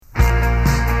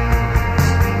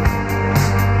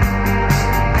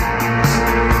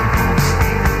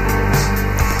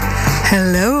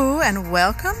Hello and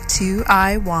welcome to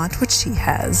I Want What She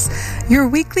Has, your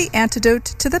weekly antidote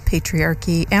to the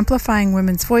patriarchy, amplifying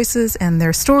women's voices and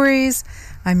their stories.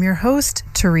 I'm your host,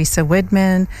 Teresa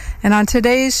Widman, and on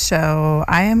today's show,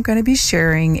 I am going to be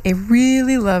sharing a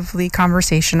really lovely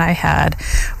conversation I had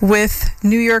with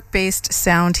New York-based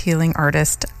sound healing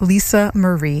artist Lisa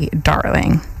Marie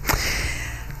Darling.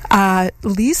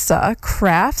 Lisa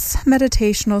crafts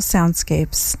meditational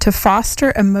soundscapes to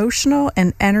foster emotional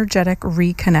and energetic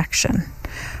reconnection.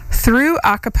 Through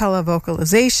a cappella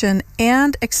vocalization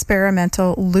and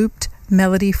experimental looped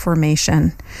melody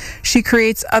formation, she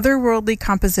creates otherworldly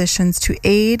compositions to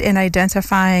aid in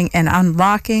identifying and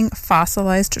unlocking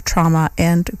fossilized trauma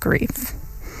and grief.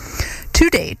 To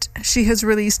date, she has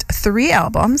released 3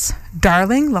 albums: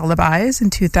 Darling Lullabies in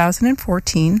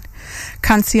 2014,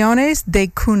 Canciones de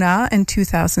Cuna in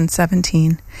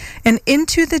 2017, and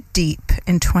Into the Deep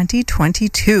in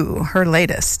 2022, her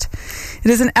latest. It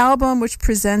is an album which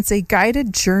presents a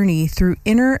guided journey through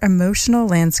inner emotional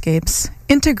landscapes,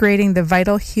 integrating the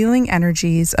vital healing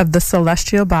energies of the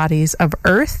celestial bodies of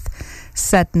Earth,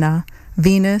 Sedna,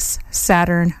 Venus,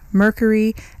 Saturn,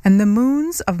 Mercury, and the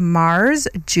moons of Mars,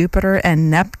 Jupiter,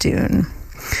 and Neptune.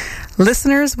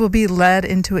 Listeners will be led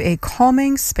into a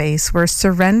calming space where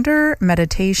surrender,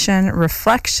 meditation,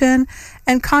 reflection,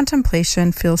 and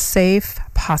contemplation feel safe,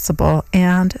 possible,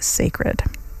 and sacred.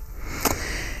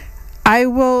 I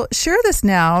will share this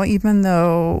now, even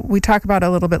though we talk about it a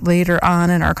little bit later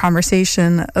on in our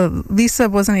conversation. Lisa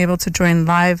wasn't able to join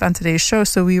live on today's show,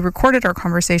 so we recorded our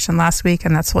conversation last week,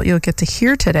 and that's what you'll get to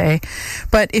hear today.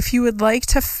 But if you would like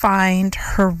to find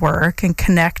her work and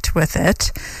connect with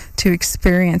it, to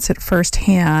experience it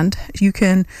firsthand, you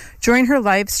can join her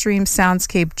live stream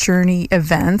Soundscape Journey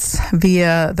events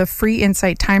via the free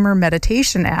Insight Timer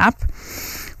meditation app,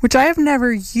 which I have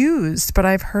never used, but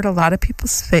I've heard a lot of people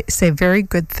say very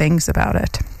good things about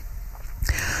it.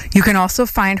 You can also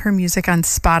find her music on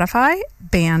Spotify,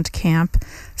 Bandcamp,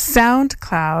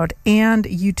 SoundCloud, and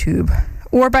YouTube,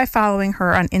 or by following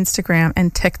her on Instagram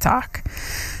and TikTok.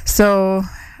 So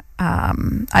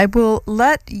I will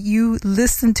let you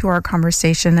listen to our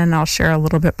conversation, and I'll share a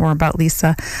little bit more about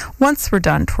Lisa once we're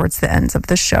done towards the ends of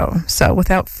the show. So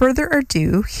without further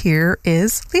ado, here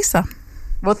is Lisa.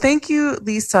 Well, thank you,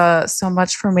 Lisa, so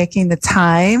much for making the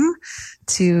time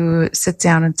to sit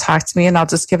down and talk to me. And I'll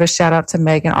just give a shout out to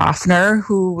Megan Offner,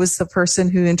 who was the person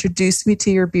who introduced me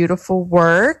to your beautiful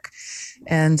work.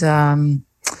 And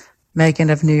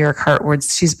Megan of New York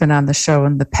Heartwards, she's been on the show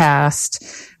in the past.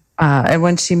 And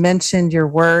when she mentioned your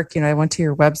work, I went to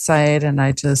your website and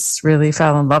I just really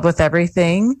fell in love with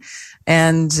everything.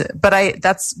 But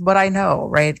that's what I know,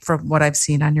 right, from what I've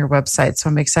seen on your website. So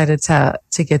I'm excited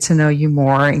to get to know you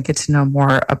more and get to know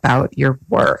more about your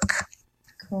work.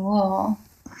 Cool.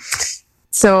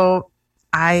 So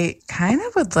I kind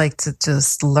of would like to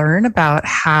just learn about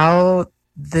how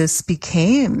this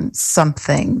became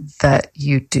something that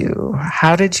you do.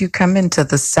 How did you come into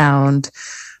the sound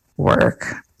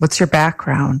work? What's your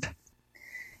background?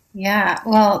 Yeah,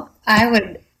 well, I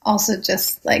would also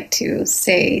just like to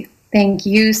say thank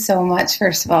you so much,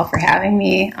 first of all, for having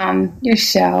me on your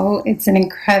show. It's an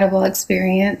incredible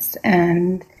experience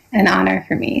and an honor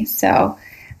for me. So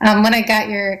when I got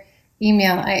your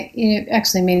email, it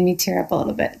actually made me tear up a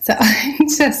little bit. So I'm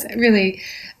just really,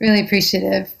 really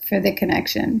appreciative for the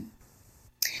connection.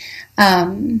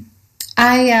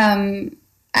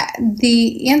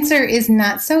 The answer is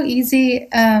not so easy,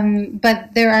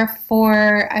 but there are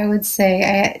 4, I would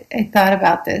say, I thought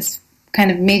about this, kind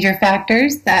of major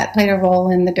factors that played a role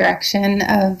in the direction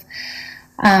of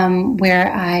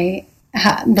where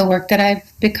the work that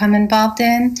I've become involved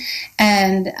in.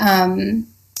 And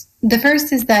the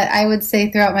first is that I would say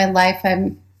throughout my life,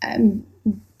 I'm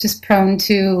just prone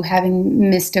to having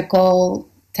mystical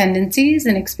tendencies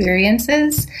and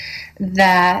experiences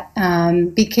that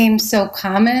became so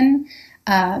common.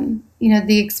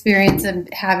 The experience of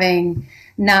having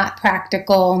not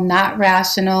practical, not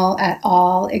rational at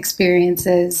all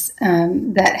experiences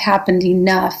that happened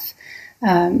enough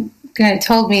kind of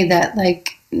told me that,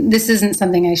 like, this isn't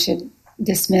something I should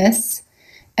dismiss,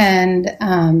 and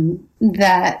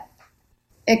that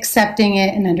accepting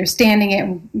it and understanding it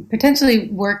and potentially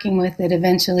working with it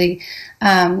eventually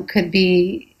could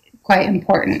be quite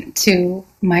important to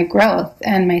my growth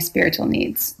and my spiritual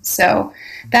needs. So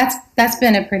that's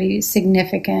been a pretty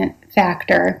significant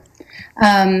factor.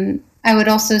 I would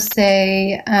also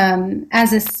say,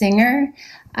 as a singer,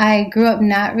 I grew up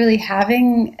not really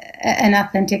having an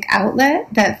authentic outlet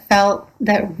that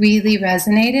really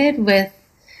resonated with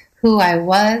who I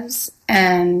was,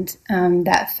 and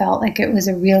that felt like it was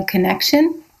a real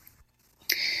connection.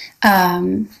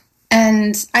 And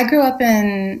I grew up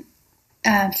in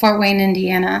Fort Wayne,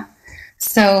 Indiana.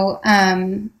 So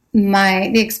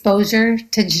the exposure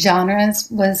to genres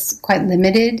was quite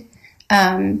limited,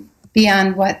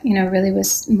 beyond what, really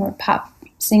was more pop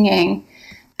singing.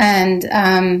 And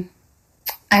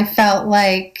I felt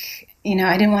like,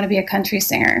 I didn't want to be a country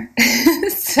singer.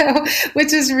 So,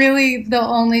 which is really the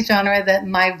only genre that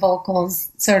my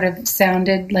vocals sort of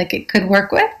sounded like it could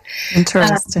work with.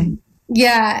 Interesting.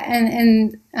 Yeah.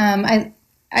 And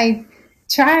I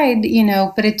tried,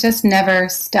 but it just never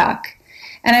stuck.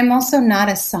 And I'm also not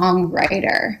a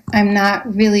songwriter. I'm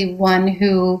not really one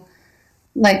who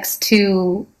likes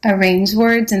to arrange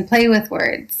words and play with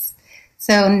words.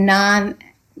 So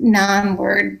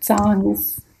non-word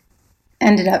songs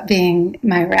ended up being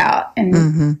my route.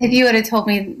 And if you would have told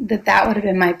me that would have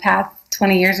been my path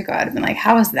 20 years ago, I'd have been like,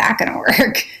 how is that going to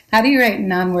work? How do you write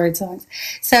non-word songs?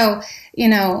 So,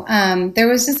 there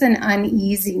was just an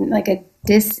uneasy, like a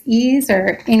dis-ease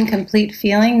or incomplete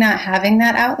feeling not having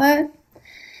that outlet.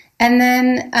 And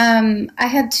then I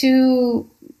had two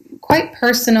quite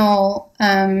personal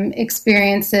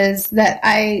experiences that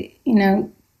I,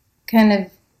 kind of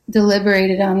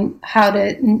deliberated on how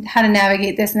to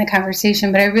navigate this in the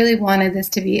conversation. But I really wanted this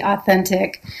to be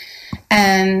authentic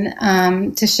and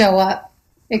to show up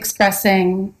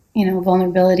expressing,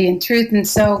 vulnerability and truth. And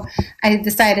so I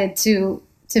decided to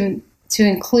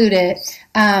include it.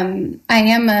 I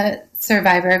am a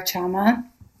survivor of trauma.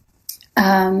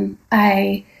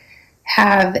 I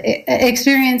have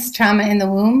experienced trauma in the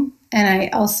womb, and I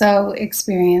also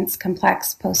experienced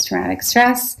complex post-traumatic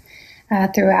stress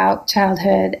throughout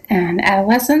childhood and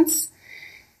adolescence.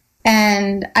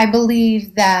 And I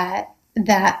believe that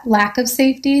lack of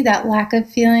safety, that lack of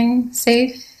feeling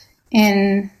safe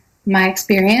in my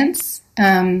experience,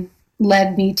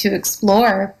 led me to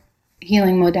explore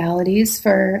healing modalities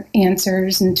for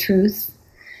answers and truth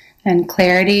and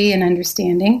clarity and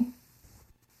understanding.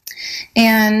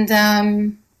 And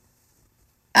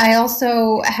I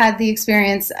also had the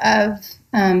experience of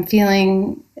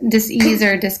feeling dis-ease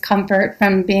or discomfort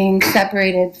from being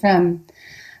separated from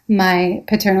my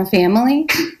paternal family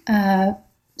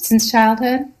since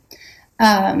childhood.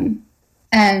 And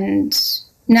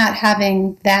not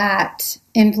having that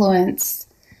influence,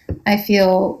 I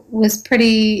feel, was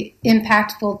pretty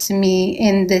impactful to me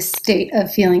in this state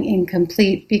of feeling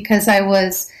incomplete, because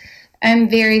I'm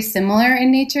very similar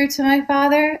in nature to my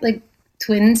father, like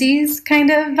twinsies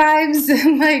kind of vibes,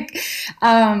 like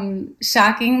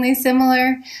shockingly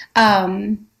similar.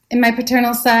 In my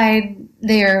paternal side,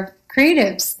 they're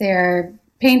creatives. They're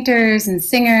painters and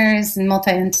singers and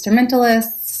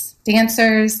multi-instrumentalists,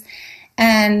 dancers.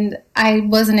 And I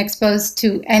wasn't exposed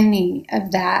to any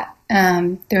of that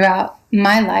throughout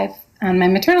my life on my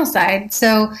maternal side.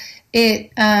 So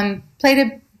it played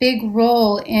a big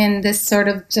role in this sort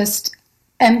of just,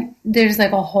 and there's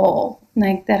like a hole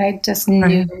like that I just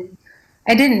knew.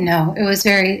 I didn't know. It was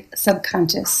very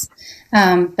subconscious,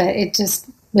 but it just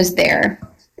was there.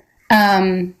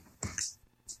 And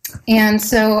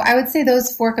so I would say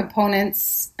those four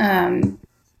components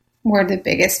were the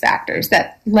biggest factors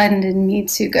that lended me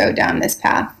to go down this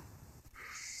path.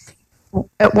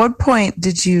 At what point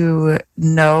did you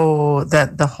know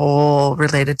that the whole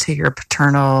related to your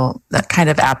paternal, that kind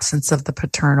of absence of the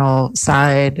paternal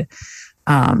side,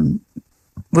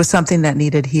 was something that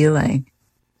needed healing?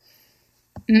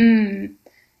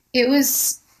 It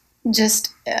was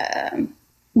just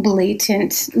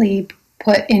blatantly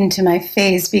put into my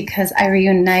face because I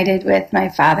reunited with my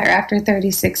father after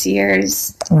 36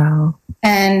 years. Wow.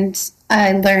 And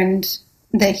I learned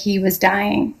that he was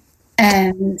dying.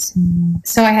 And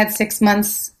so I had 6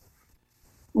 months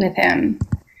with him.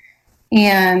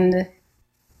 And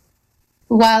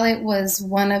while it was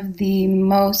one of the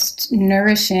most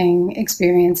nourishing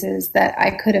experiences that I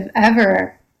could have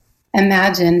ever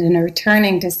imagined, in a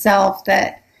returning to self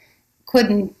that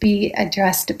couldn't be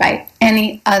addressed by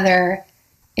any other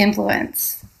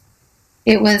influence,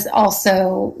 it was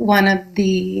also one of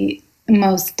the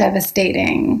most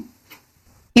devastating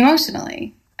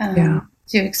emotionally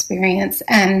to experience.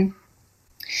 And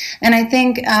I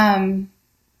think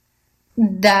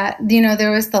that,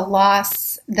 there was the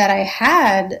loss that I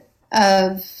had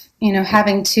of,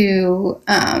 having to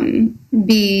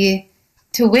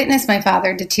witness my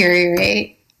father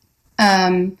deteriorate.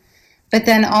 But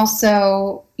then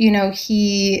also,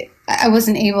 I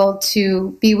wasn't able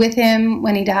to be with him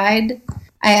when he died.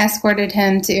 I escorted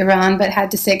him to Iran, but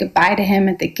had to say goodbye to him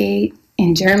at the gate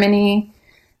in Germany.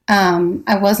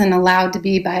 I wasn't allowed to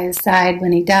be by his side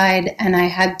when he died, and I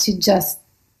had to just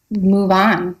move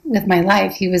on with my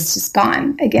life. He was just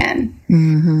gone again.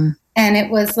 Mm-hmm. And it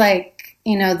was like,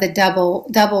 the double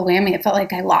whammy. It felt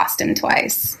like I lost him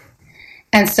twice.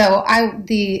 And so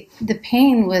the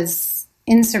pain was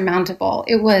insurmountable.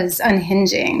 It was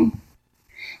unhinging.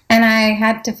 And I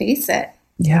had to face it.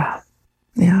 Yeah.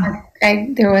 Yeah.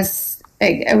 I was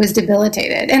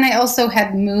debilitated. And I also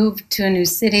had moved to a new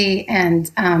city and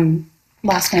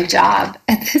lost my job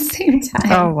at the same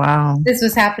time. Oh, wow. This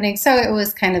was happening. So it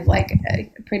was kind of like a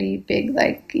pretty big,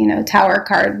 tower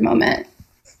card moment.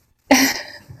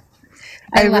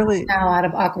 I really now out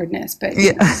of awkwardness, but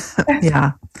yeah.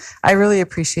 Yeah. I really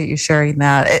appreciate you sharing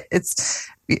that.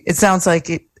 It sounds like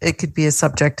it could be a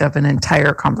subject of an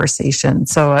entire conversation.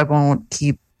 So I won't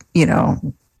keep,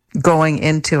 going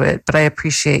into it, but I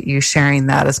appreciate you sharing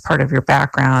that as part of your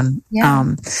background.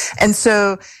 Yeah. And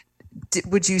so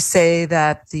would you say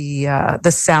that the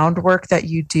sound work that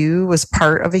you do was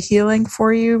part of a healing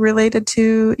for you related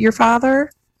to your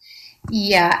father?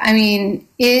 Yeah. I mean,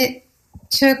 it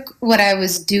took what I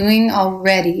was doing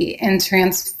already and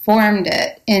transformed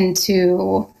it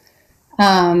into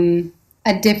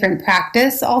a different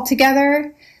practice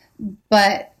altogether.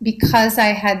 But because I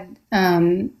had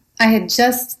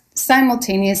just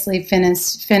simultaneously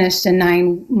finished a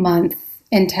 9-month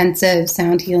intensive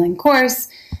sound healing course,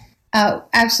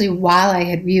 actually while I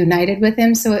had reunited with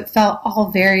him. So it felt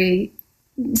all very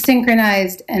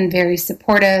synchronized and very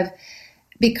supportive.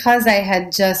 Because I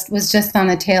was just on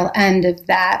the tail end of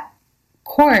that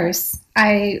course,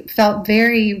 I felt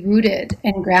very rooted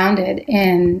and grounded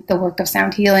in the work of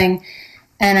sound healing.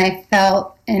 And I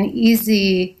felt an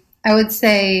easy, I would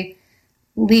say,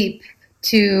 leap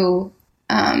to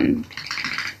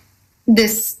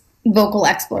this vocal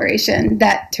exploration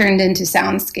that turned into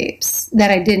soundscapes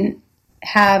that I didn't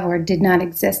have or did not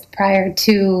exist prior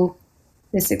to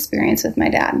this experience with my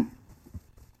dad.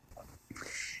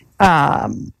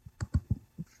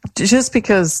 Just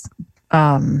because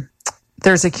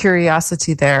there's a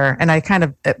curiosity there, and I kind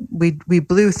of we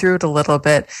blew through it a little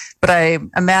bit, but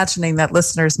I'm imagining that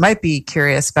listeners might be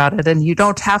curious about it, and you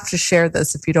don't have to share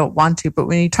this if you don't want to. But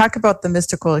when you talk about the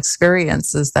mystical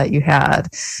experiences that you had,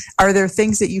 are there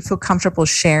things that you feel comfortable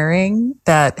sharing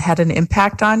that had an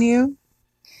impact on you?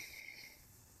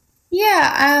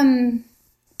 Yeah,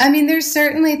 I mean, there's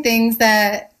certainly things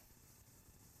that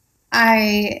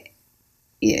I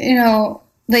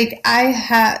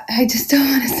just don't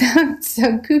want to sound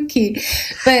so kooky,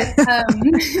 but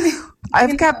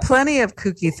I've got plenty of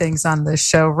kooky things on this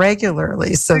show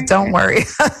regularly, so don't worry.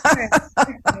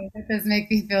 That does make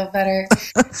me feel better.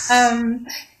 And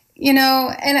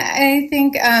I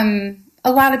think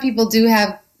a lot of people do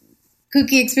have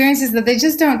kooky experiences that they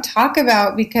just don't talk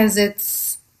about because of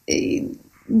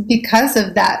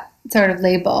that sort of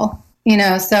label,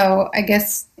 so I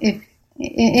guess if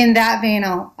in that vein,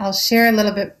 I'll share a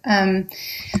little bit. But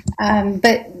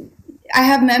I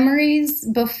have memories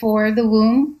before the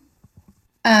womb.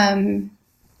 I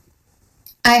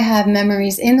have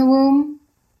memories in the womb.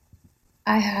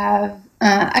 I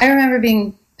remember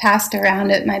being passed around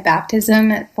at my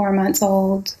baptism at 4 months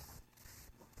old.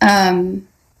 I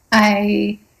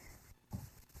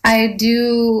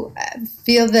do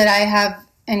feel that I have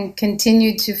and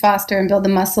continue to foster and build the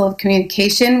muscle of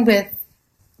communication with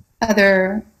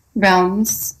other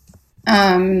realms.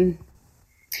 And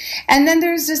then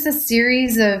there's just a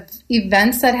series of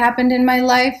events that happened in my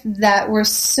life that were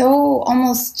so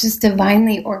almost just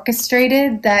divinely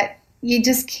orchestrated that you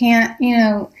just can't,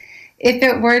 if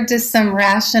it were just some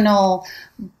rational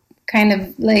kind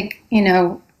of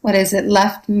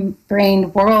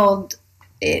left-brained world,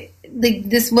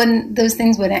 those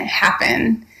things wouldn't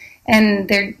happen. And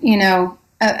they're,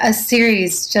 a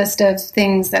series just of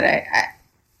things that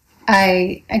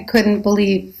I couldn't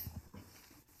believe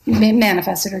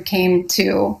manifested or came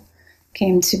to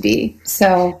be.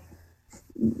 So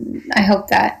I hope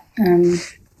that.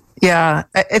 Yeah,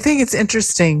 I think it's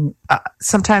interesting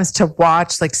sometimes to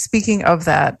watch, speaking of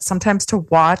that, sometimes to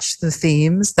watch the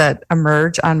themes that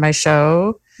emerge on my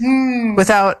show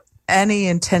without any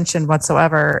intention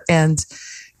whatsoever. And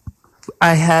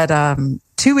I had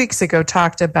 2 weeks ago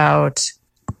talked about,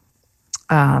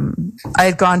 I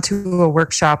had gone to a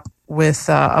workshop with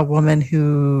a woman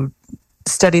who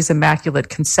studies Immaculate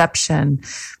Conception,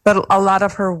 but a lot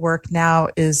of her work now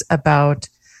is about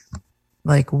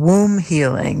womb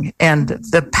healing and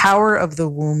the power of the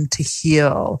womb to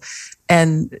heal.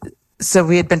 And so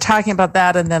we had been talking about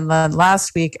that. And then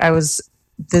last week I was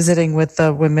visiting with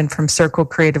the women from Circle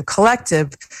Creative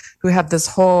Collective who have this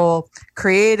whole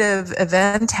creative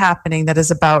event happening that is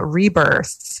about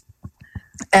rebirth.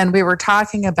 And we were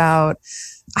talking about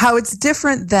how it's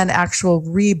different than actual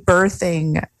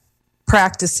rebirthing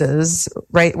practices,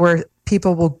 right? Where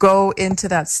people will go into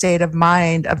that state of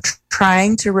mind of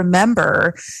trying to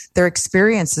remember their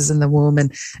experiences in the womb,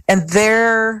 and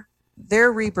their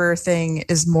rebirthing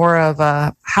is more of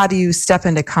a, how do you step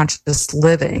into conscious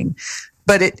living?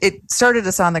 But it started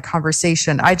us on the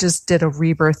conversation. I just did a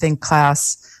rebirthing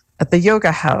class at the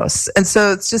yoga house. And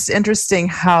so it's just interesting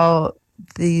how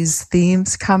these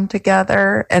themes come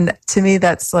together. And to me,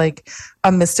 that's like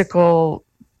a mystical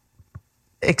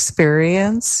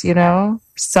experience,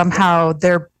 somehow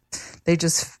they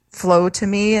just flow to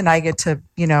me and I get to,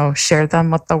 share them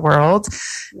with the world.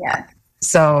 Yeah.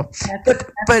 So,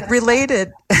 but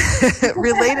related,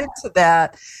 related to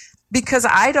that, because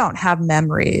I don't have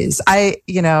memories. I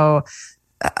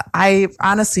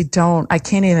honestly don't, I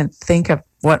can't even think of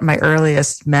what my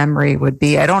earliest memory would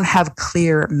be. I don't have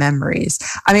clear memories.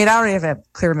 I mean, I don't even have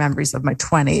clear memories of my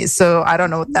 20s. So I don't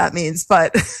know what that means,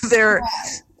 but they're...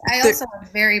 I also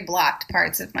have very blocked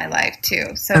parts of my life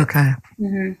too. So okay.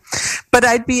 Mm-hmm. But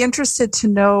I'd be interested to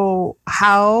know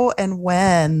how and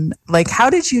when, like,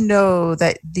 how did you know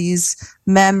that these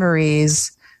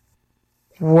memories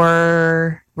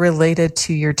were related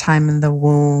to your time in the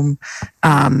womb,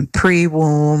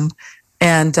 pre-womb,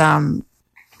 and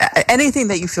anything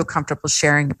that you feel comfortable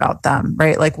sharing about them,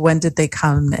 right? Like, when did they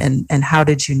come and how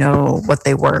did you know what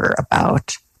they were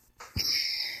about?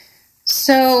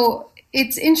 So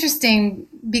it's interesting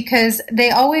because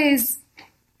they always,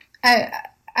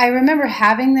 I remember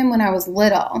having them when I was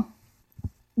little,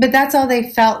 but that's all they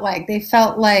felt like. They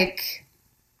felt like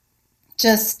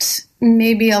just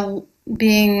maybe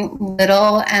being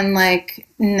little and like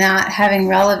not having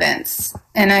relevance.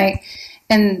 And I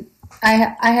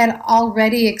had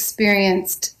already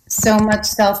experienced so much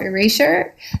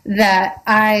self-erasure that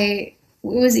it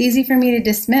was easy for me to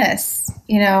dismiss,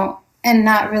 and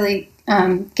not really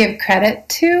give credit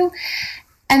to.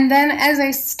 And then as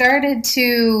I started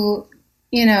to,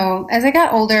 as I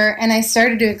got older and I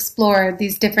started to explore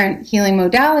these different healing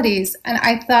modalities, and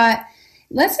I thought,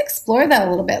 let's explore that a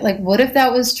little bit. Like, what if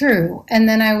that was true? And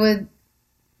then I would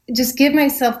just give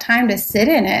myself time to sit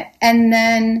in it. And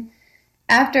then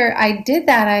after I did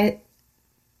that,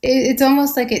 it's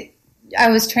almost like I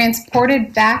was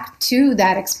transported back to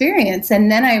that experience. And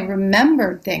then I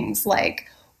remembered things like,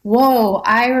 whoa,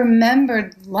 I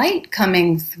remembered light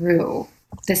coming through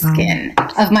the skin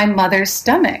of my mother's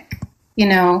stomach,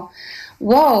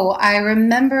 Whoa, I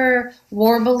remember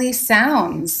warbly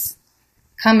sounds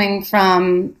coming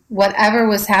from whatever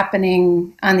was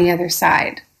happening on the other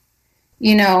side,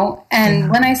 And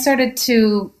when I started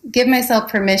to give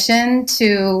myself permission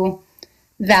to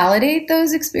validate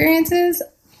those experiences,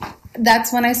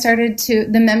 that's when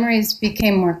the memories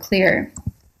became more clear.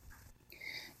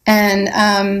 And,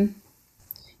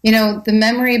 the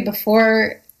memory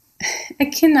before, I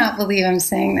cannot believe I'm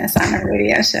saying this on a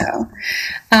radio show.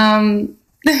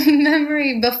 The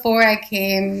memory before I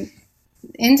came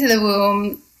into the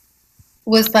womb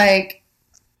was like,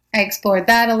 I explored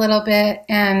that a little bit.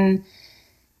 And,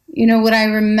 what I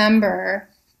remember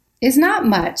is not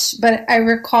much, but I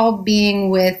recall being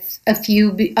with a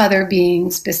few other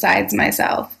beings besides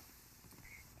myself.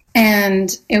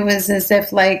 And it was as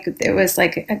if like it was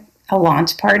like a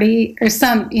launch party or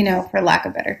some, for lack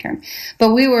of a better term.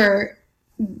 But we were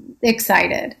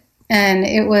excited. And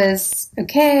it was,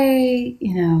 okay,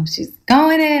 she's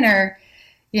going in or,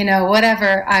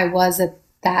 whatever I was at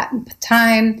that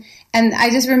time. And I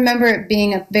just remember it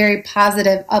being a very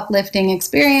positive, uplifting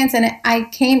experience. And I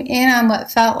came in on what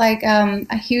felt like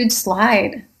a huge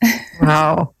slide.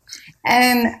 Wow.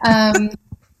 And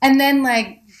then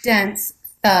like dense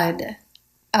thud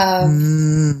of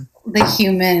the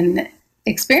human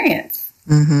experience.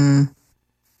 Mm-hmm.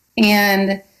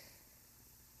 And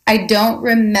I don't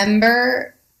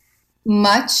remember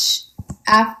much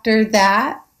after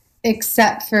that,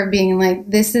 except for being like,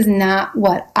 this is not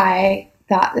what I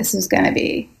thought this was going to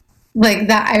be. Like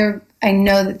that, I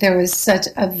know that there was such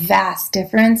a vast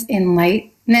difference in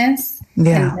lightness and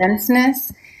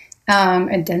denseness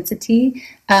and density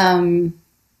in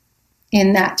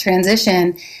that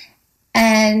transition.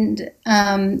 And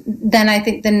then I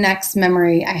think the next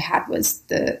memory I had was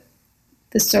the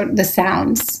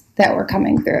sounds that were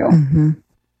coming through. Mm-hmm.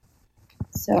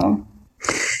 So,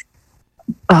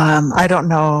 I don't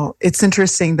know. It's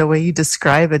interesting the way you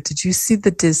describe it. Did you see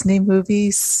the Disney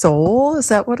movie Soul? Is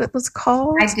that what it was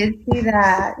called? I did see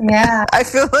that. Yeah. I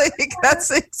feel like that's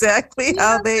exactly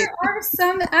how they... There are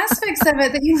some aspects of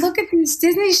it that you look at these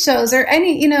Disney shows or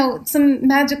any, some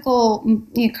magical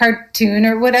cartoon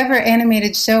or whatever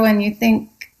animated show and you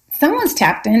think someone's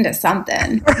tapped into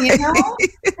something, Right.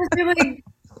 You're like,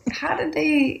 how did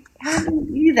they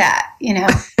do that?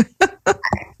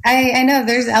 I know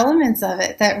there's elements of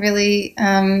it that really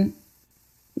are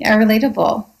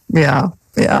relatable. Yeah.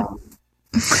 Yeah.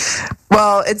 So,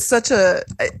 Well, it's such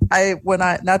I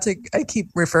keep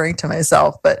referring to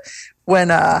myself, but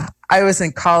when I was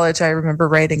in college, I remember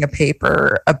writing a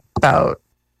paper about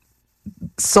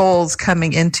souls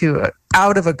coming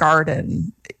out of a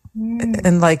garden,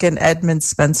 and like in Edmund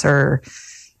Spencer,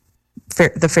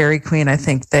 the Fairy Queen, I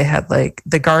think they had like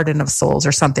the Garden of Souls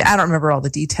or something. I don't remember all the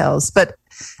details, but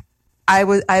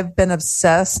I've been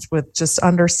obsessed with just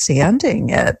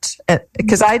understanding it,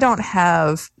 because I don't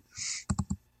have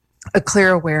a clear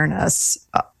awareness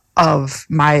of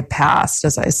my past,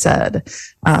 as I said.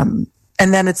 And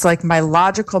then it's like my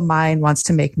logical mind wants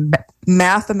to make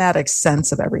mathematic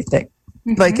sense of everything.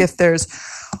 Mm-hmm. Like if there's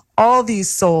all these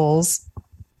souls,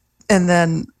 and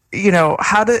then, a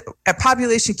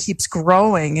population keeps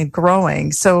growing and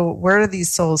growing. So where do these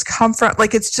souls come from?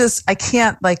 Like, it's just, I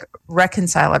can't like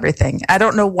reconcile everything. I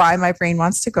don't know why my brain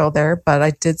wants to go there, but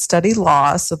I did study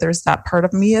law. So there's that part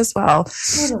of me as well.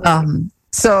 Totally.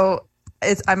 So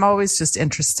I'm always just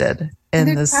interested in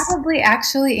There's this. Probably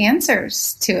actually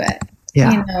answers to it.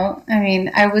 Yeah.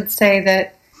 I would say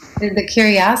that the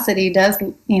curiosity does,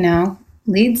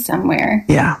 lead somewhere.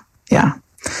 Yeah. Yeah.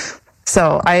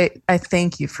 So I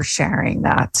thank you for sharing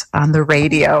that on the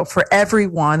radio for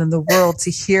everyone in the world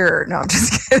to hear. No, I'm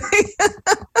just kidding.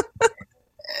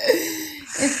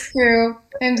 It's true.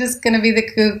 I'm just going to be the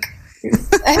kook.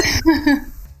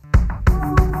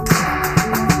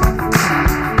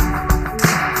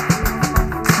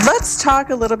 Let's talk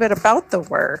a little bit about the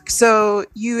work. So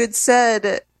you had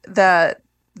said that,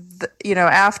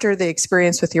 after the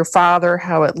experience with your father,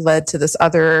 how it led to this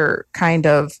other kind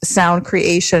of sound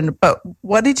creation. But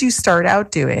what did you start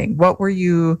out doing? What were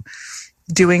you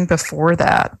doing before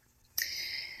that?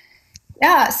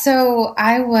 Yeah, so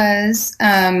I was,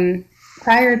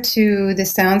 prior to the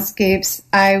Soundscapes,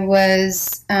 I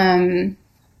was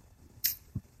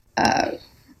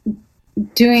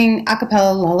doing a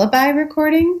cappella lullaby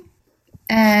recording.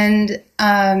 And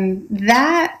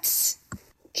that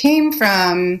came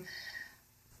from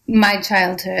my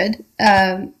childhood.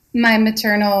 My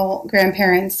maternal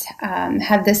grandparents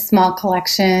had this small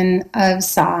collection of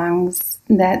songs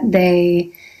that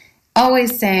they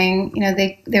always sang.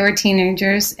 They were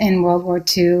teenagers in World War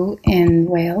II in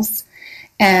Wales.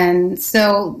 And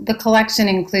so the collection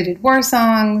included war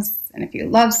songs and a few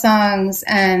love songs,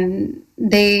 and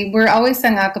they were always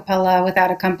sung a cappella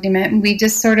without accompaniment. And we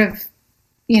just sort of,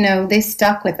 they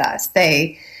stuck with us.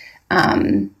 They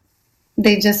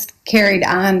just carried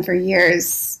on for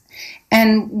years.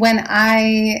 And when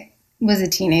I was a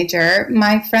teenager,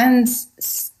 my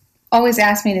friends always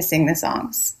asked me to sing the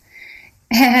songs.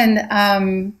 And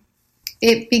I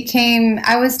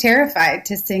was terrified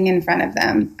to sing in front of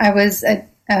them. I was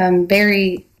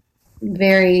very,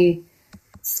 very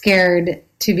scared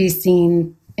to be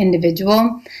seen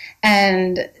individual.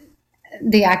 And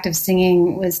the act of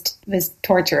singing was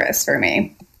torturous for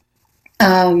me.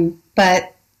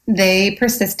 But they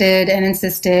persisted and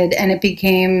insisted, and it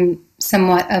became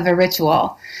somewhat of a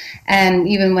ritual. And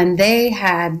even when they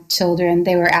had children,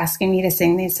 they were asking me to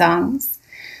sing these songs.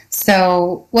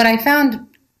 So what I found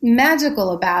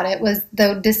magical about it was,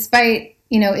 though, despite,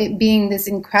 it being this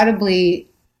incredibly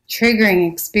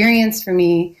triggering experience for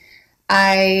me,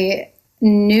 I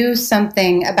knew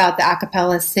something about the a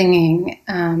cappella singing.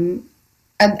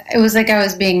 It was like I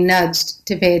was being nudged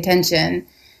to pay attention,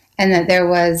 and that there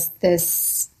was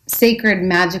this sacred,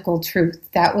 magical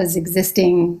truth that was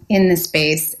existing in the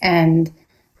space, and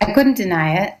I couldn't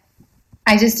deny it.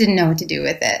 I just didn't know what to do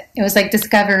with it. It was like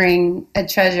discovering a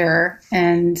treasure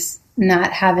and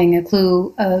not having a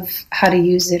clue of how to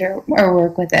use it or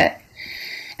work with it.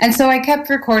 And so I kept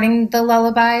recording the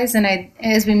lullabies, and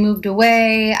as we moved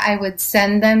away, I would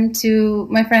send them to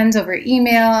my friends over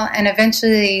email, and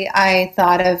eventually I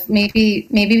thought of maybe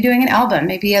doing an album.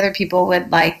 Maybe other people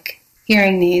would like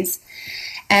hearing these.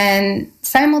 And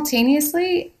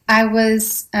simultaneously, I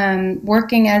was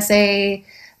working as a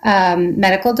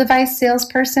medical device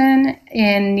salesperson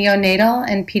in neonatal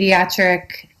and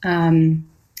pediatric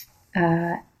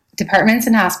departments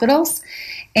and hospitals,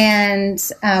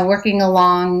 and working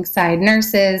alongside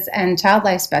nurses and child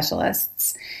life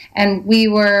specialists. And we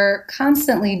were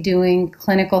constantly doing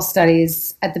clinical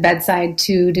studies at the bedside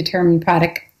to determine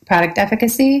product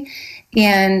efficacy.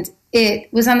 And it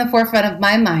was on the forefront of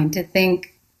my mind to think,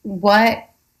 what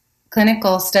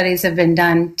clinical studies have been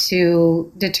done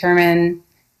to determine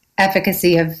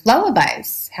efficacy of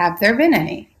lullabies? Have there been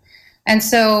any? And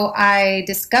so I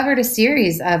discovered a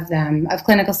series of them, of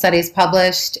clinical studies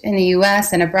published in the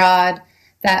US and abroad,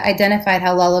 that identified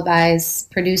how lullabies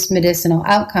produce medicinal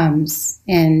outcomes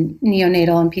in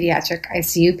neonatal and pediatric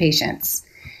ICU patients.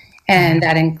 And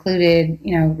that included,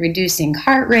 reducing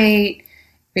heart rate,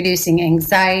 reducing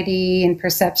anxiety and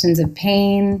perceptions of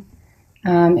pain,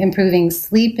 improving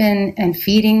sleep and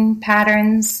feeding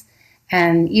patterns,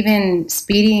 and even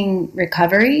speeding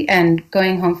recovery and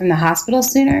going home from the hospital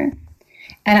sooner.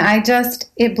 And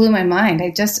it blew my mind.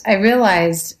 I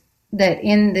realized that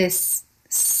in this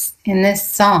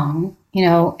song,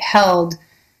 held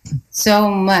so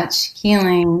much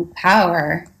healing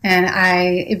power. And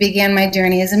it began my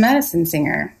journey as a medicine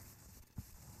singer.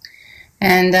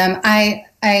 And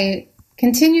I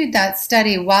continued that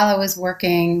study while I was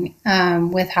working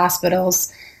with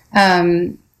hospitals,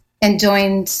 and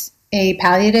joined a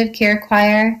palliative care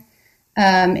choir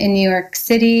in New York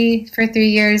City for 3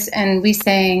 years, and we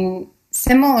sang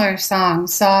similar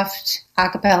songs, soft a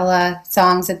cappella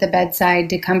songs at the bedside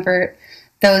to comfort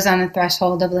those on the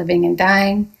threshold of living and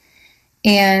dying.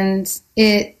 And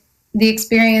the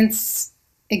experience,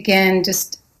 again,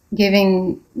 just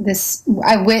giving this,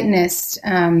 I witnessed,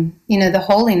 the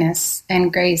holiness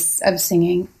and grace of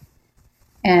singing.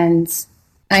 And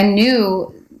I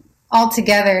knew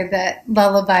altogether that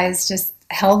lullabies just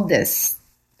held this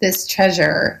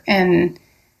treasure. And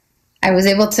I was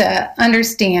able to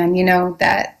understand,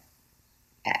 that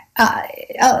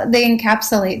they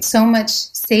encapsulate so much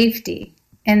safety,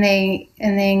 and they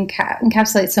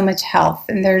encapsulate so much health.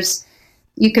 And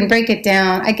you can break it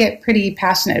down. I get pretty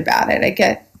passionate about it. I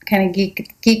get kind of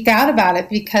geeked out about it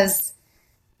because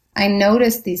I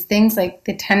notice these things like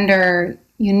the tender,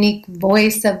 unique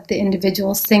voice of the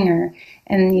individual singer.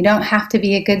 And you don't have to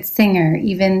be a good singer.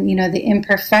 Even, the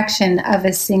imperfection of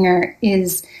a singer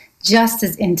is just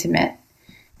as intimate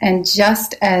and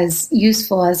just as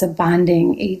useful as a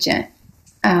bonding agent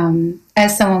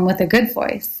as someone with a good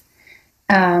voice.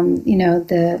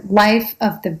 The life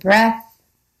of the breath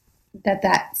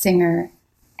that singer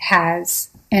has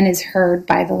and is heard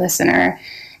by the listener.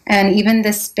 And even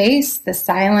the space, the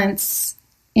silence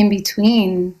in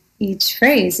between each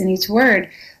phrase and each word,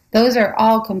 those are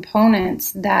all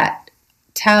components that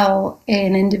tell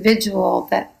an individual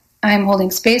that I'm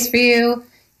holding space for you,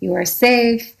 you are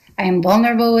safe, I am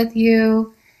vulnerable with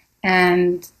you,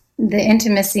 and the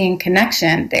intimacy and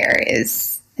connection there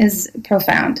is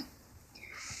profound.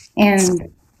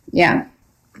 And yeah.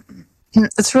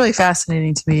 It's really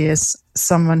fascinating to me as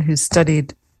someone who's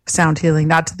studied sound healing,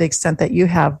 not to the extent that you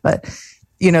have, but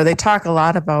they talk a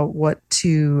lot about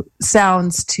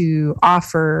sounds to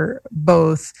offer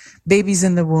both babies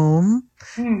in the womb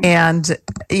and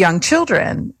young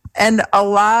children. And a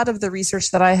lot of the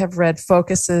research that I have read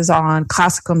focuses on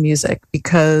classical music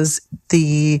because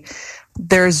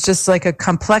there's just like a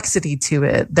complexity to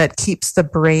it that keeps the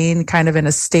brain kind of in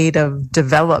a state of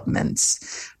development,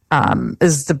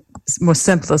 is the most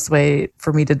simplest way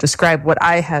for me to describe what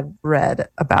I have read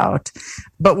about.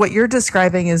 But what you're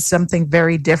describing is something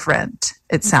very different,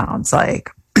 it sounds like.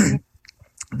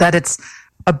 That it's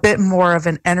a bit more of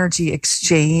an energy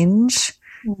exchange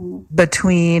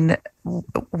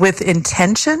with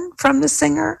intention from the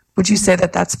singer. Would you say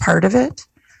that that's part of it?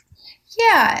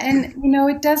 Yeah, and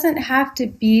it doesn't have to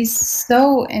be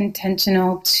so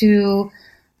intentional to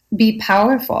be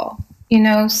powerful.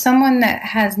 Someone that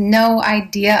has no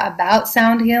idea about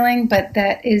sound healing, but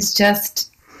that is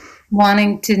just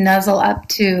wanting to nuzzle up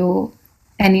to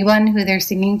anyone who they're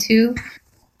singing to,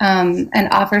 and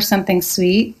offer something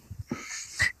sweet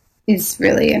is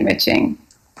really enriching.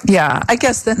 Yeah, I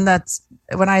guess then that's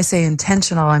when I say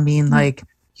intentional, I mean like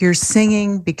you're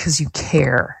singing because you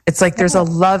care. It's like there's a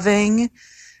loving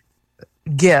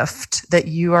gift that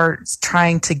you are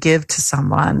trying to give to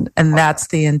someone, and that's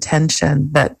the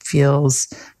intention that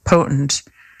feels potent,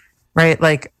 right?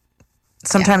 Like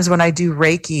sometimes when I do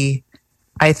Reiki,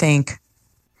 I think,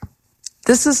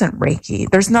 this isn't Reiki.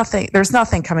 There's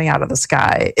nothing coming out of the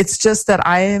sky. It's just that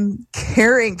I am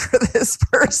caring for this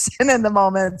person in the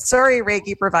moment. Sorry,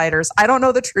 Reiki providers. I don't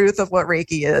know the truth of what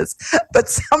Reiki is, but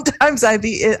sometimes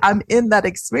I'm in that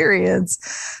experience.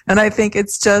 And I think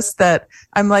it's just that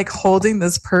I'm like holding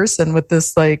this person with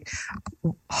this like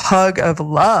hug of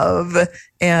love,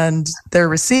 and they're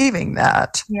receiving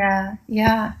that. Yeah,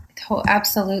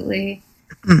 absolutely.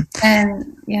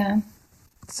 And yeah.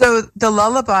 So the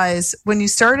lullabies, when you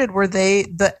started, were they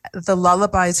the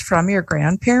lullabies from your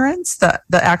grandparents, the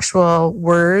actual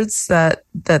words that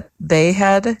they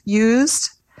had used?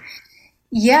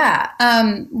 Yeah.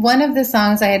 One of the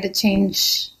songs I had to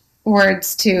change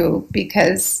words to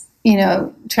because,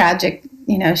 tragic,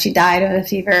 she died of a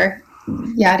fever,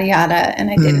 yada, yada. And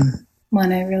I didn't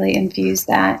want to really infuse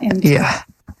that into Yeah.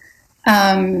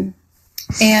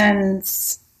 and,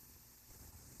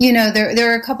 there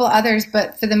were a couple others,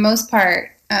 but for the most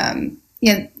part,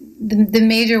 the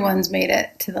major ones made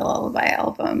it to the Lullaby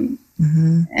album.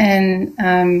 Mm-hmm. And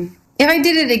if I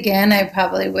did it again, I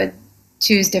probably would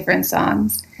choose different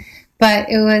songs. But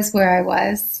it was where I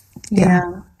was, you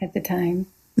know, at the time.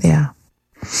 Yeah.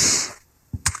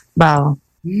 Wow.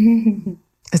 It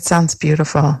sounds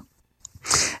beautiful.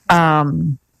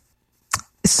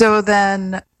 So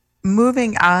then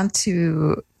moving on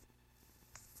to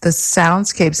the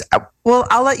soundscapes, well,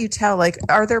 I'll let you tell,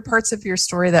 are there parts of your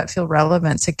story that feel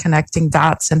relevant to connecting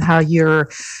dots and how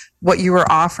what you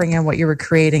were offering and what you were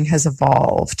creating has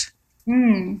evolved?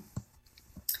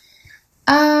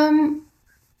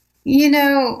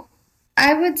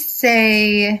 I would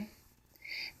say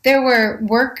there were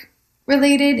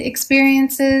work-related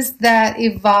experiences that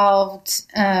evolved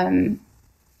I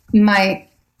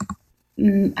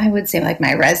would say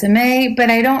my resume, but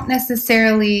I don't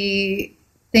necessarily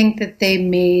think that they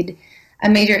made a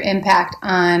major impact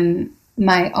on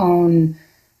my own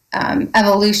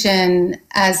evolution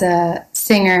as a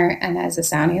singer and as a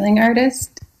sound healing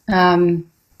artist. So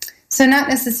not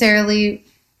necessarily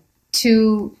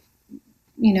too,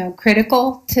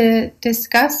 critical to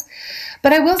discuss,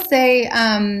 but I will say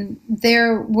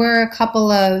there were a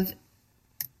couple of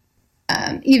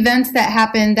events that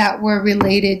happened that were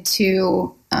related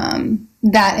to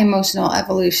that emotional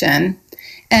evolution,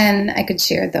 and I could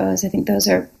share those. I think those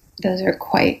are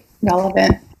quite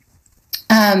relevant.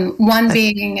 One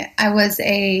being, I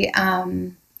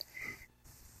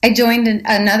joined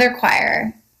another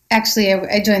choir. Actually,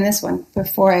 I joined this one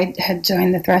before I had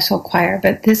joined the Threshold Choir,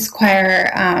 but this choir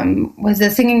was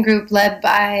a singing group led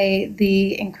by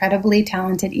the incredibly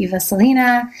talented Eva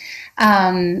Selena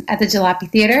at the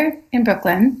Jalopy Theater in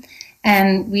Brooklyn.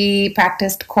 And we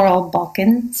practiced choral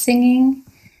Balkan singing,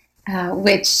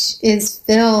 which is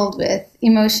filled with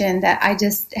emotion that I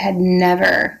just had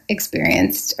never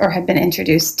experienced or had been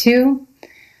introduced to.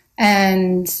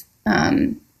 And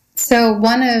so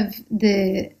one of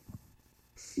the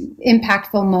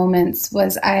impactful moments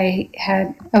was I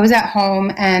was at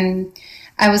home and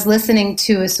I was listening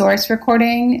to a source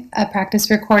recording, a practice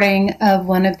recording of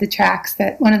one of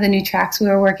the new tracks we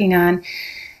were working on.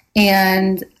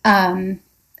 And I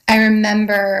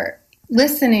remember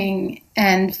listening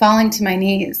and falling to my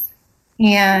knees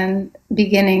and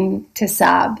beginning to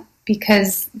sob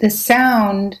because the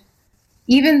sound,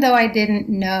 even though I didn't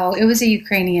know, it was a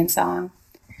Ukrainian song.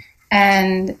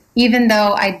 And even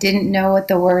though I didn't know what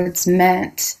the words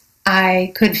meant,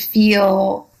 I could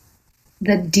feel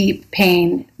the deep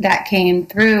pain that came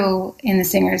through in the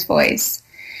singer's voice.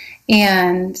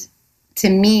 And to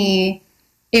me,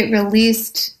 it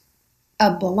released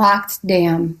what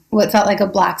felt like a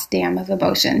blocked dam of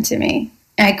emotion to me.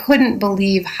 And I couldn't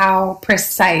believe how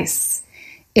precise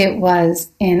it was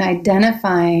in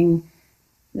identifying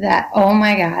that, oh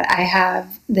my God, I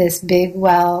have this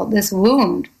this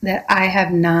wound that I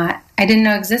didn't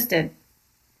know existed.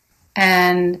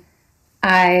 And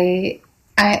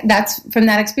that's from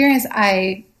that experience,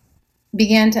 I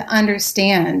began to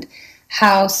understand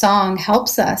how song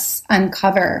helps us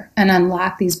uncover and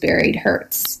unlock these buried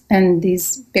hurts and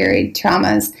these buried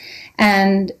traumas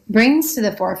and brings to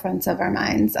the forefront of our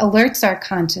minds, alerts our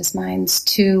conscious minds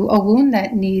to a wound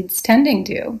that needs tending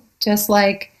to, just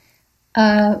like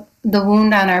the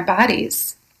wound on our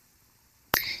bodies,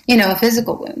 a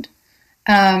physical wound.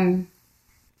 And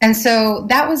so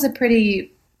that was a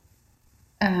pretty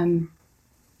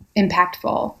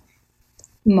impactful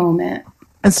moment.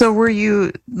 And so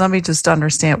let me just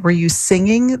understand, were you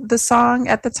singing the song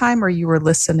at the time or you were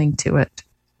listening to it?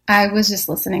 I was just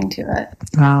listening to it.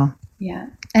 Wow. Yeah.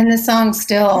 And the song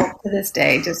still to this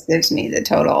day just gives me the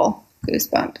total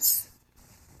goosebumps.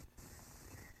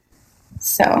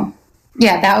 So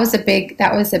yeah, that was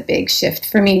a big shift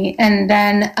for me. And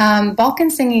then Balkan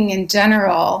singing in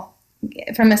general,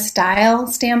 from a style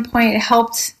standpoint, it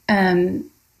helped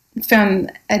from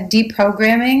a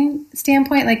deprogramming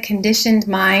standpoint, like conditioned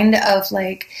mind of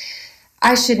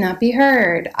I should not be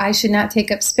heard, I should not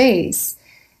take up space,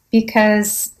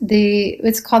 because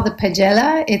it's called the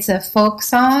pagella. It's a folk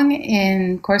song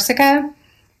in Corsica.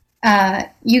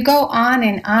 You go on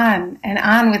and on and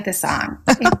on with the song.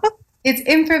 It's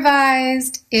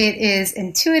improvised. It is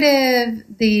intuitive.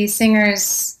 The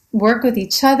singers work with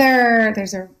each other.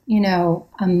 There's a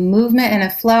movement and a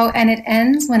flow, and it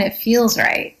ends when it feels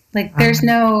right. There's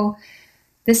no,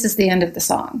 this is the end of the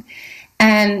song.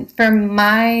 And for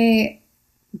my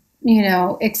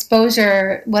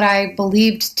exposure, what I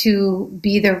believed to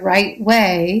be the right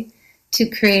way to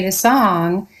create a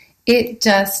song, it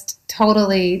just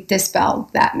totally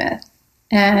dispelled that myth.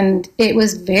 And it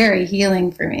was very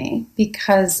healing for me,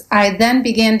 because I then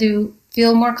began to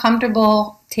feel more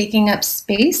comfortable taking up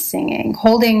space singing,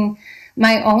 holding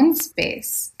my own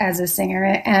space as a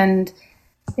singer. And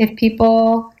if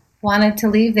people wanted to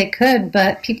leave, they could,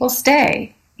 but people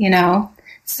stay,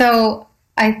 So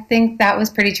I think that was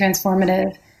pretty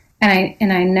transformative,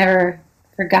 and I never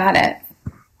forgot it.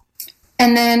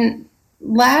 And then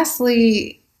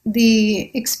lastly, the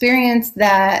experience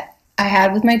that I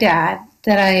had with my dad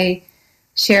that I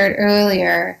shared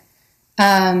earlier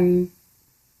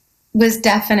was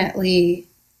definitely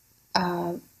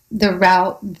the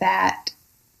route that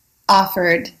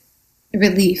offered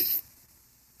relief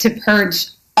to purge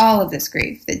all of this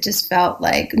grief. It just felt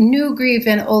like new grief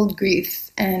and old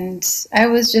grief, and I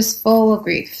was just full of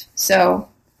grief. So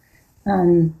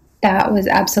that was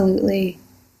absolutely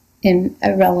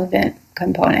a relevant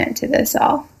component to this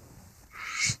all.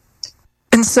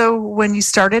 And so when you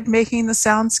started making the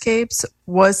soundscapes,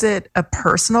 was it a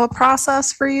personal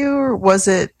process for you, or was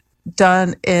it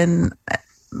done in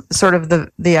sort of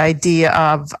the idea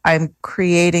of I'm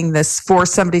creating this for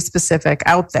somebody specific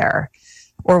out there,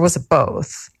 or was it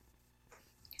both?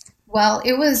 Well,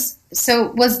 it was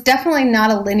definitely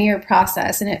not a linear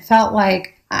process, and it felt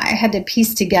like I had to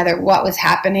piece together what was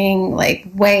happening like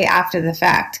way after the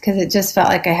fact, because it just felt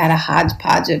like I had a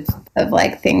hodgepodge of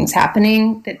like things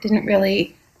happening that didn't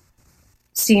really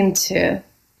seem to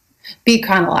be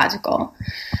chronological.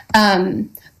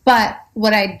 But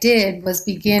what I did was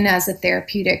begin as a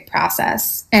therapeutic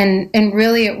process. And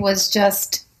really it was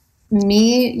just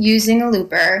me using a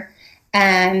looper,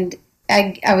 and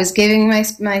I was giving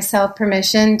myself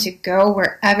permission to go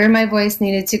wherever my voice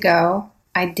needed to go.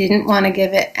 I didn't want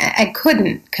to I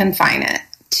couldn't confine it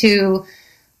to,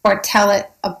 or tell it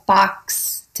a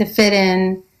box to fit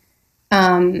in.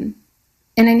 And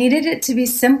I needed it to be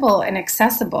simple and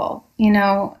accessible.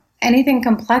 Anything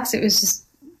complex, it was just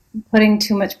putting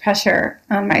too much pressure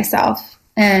on myself.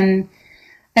 And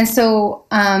so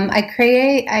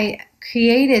I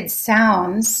created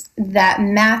sounds that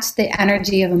matched the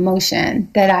energy of emotion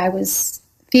that I was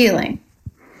feeling.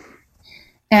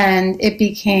 And it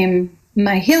became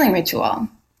my healing ritual.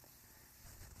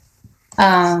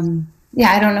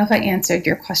 I don't know if I answered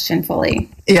your question fully.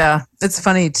 Yeah, it's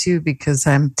funny too, because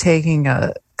I'm taking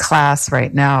a class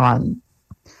right now on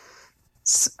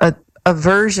a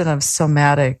version of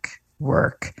somatic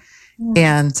work.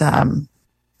 And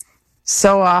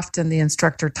so often the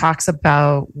instructor talks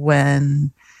about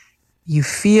when you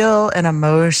feel an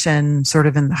emotion sort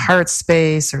of in the heart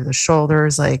space or the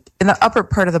shoulders, like in the upper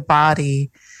part of the body,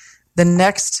 the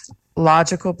next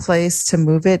logical place to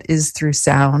move it is through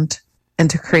sound, and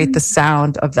to create the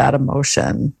sound of that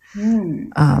emotion.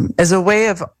 As a way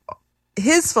of,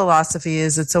 his philosophy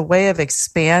is it's a way of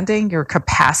expanding your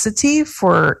capacity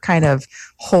for kind of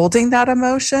holding that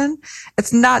emotion.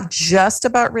 It's not just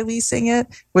about releasing it,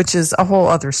 which is a whole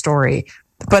other story,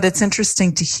 but it's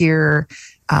interesting to hear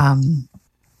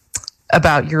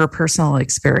about your personal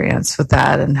experience with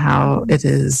that and how it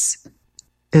is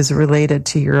related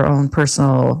to your own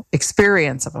personal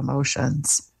experience of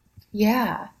emotions.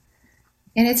 Yeah.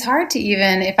 And it's hard to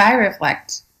even, if I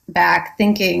reflect back,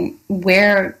 thinking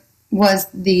where was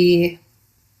the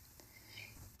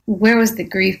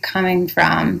grief coming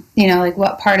from? Like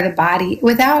what part of the body,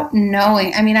 without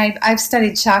knowing. I mean, I've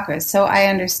studied chakras, so I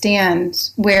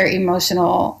understand where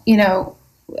emotional,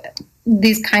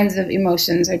 these kinds of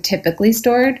emotions are typically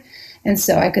stored. And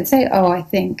so I could say, oh, I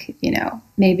think,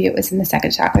 maybe it was in the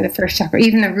second chakra, the first chakra,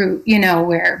 even the root,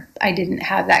 where I didn't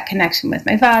have that connection with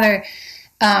my father.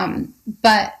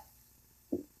 But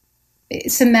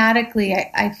somatically,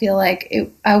 I feel like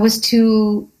I was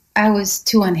too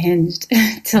unhinged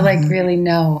to like really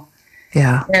know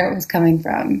where it was coming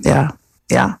from. Yeah.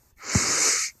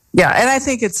 And I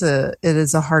think it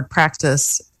is a hard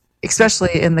practice,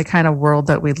 especially in the kind of world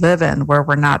that we live in, where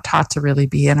we're not taught to really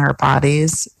be in our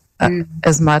bodies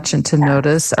as much, and to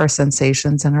notice our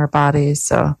sensations in our bodies.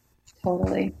 So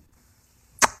totally.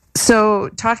 So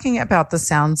talking about the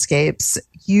soundscapes,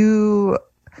 you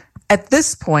at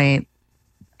this point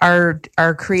are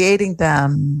creating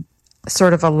them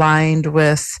sort of aligned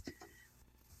with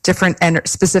different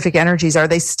specific energies. Are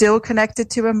they still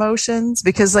connected to emotions?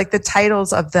 Because like the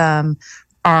titles of them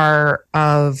are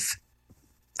of,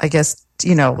 I guess,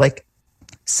 like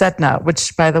Setna,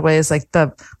 which by the way is like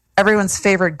everyone's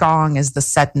favorite gong is the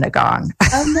Setna gong.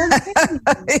 Oh, no.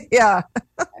 Yeah.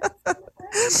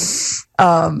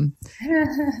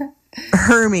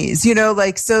 Hermes,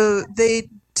 like, so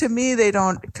to me, they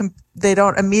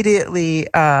don't immediately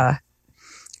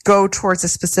go towards a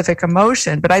specific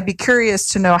emotion, but I'd be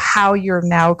curious to know how you're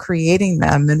now creating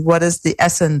them and what is the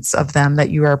essence of them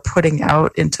that you are putting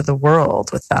out into the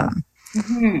world with them.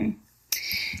 Mm-hmm.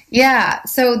 Yeah,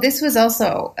 so this was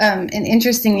also an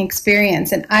interesting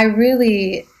experience, and I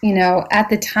really, at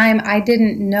the time, I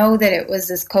didn't know that it was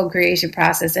this co-creation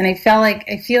process, and I feel like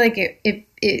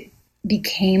it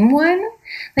became one.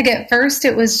 Like at first,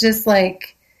 it was just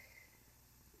like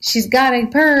she's got to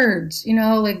purge,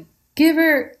 like give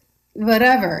her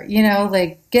whatever,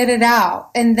 like get it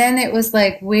out, and then it was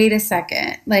like, wait a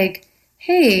second, like,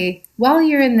 hey, while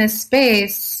you're in this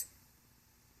space,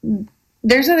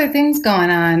 there's other things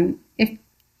going on.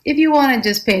 If you want to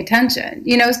just pay attention,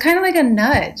 it's kind of like a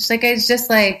nudge. Like it's just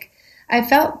like I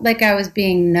felt like I was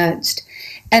being nudged,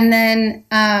 and then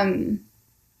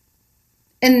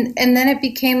and then it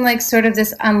became like sort of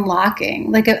this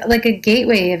unlocking, like a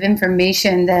gateway of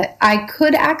information that I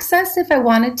could access if I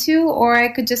wanted to, or I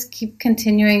could just keep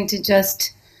continuing to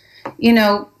just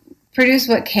produce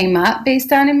what came up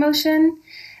based on emotion.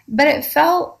 But it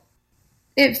felt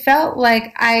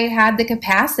like I had the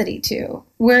capacity to,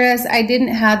 whereas I didn't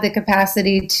have the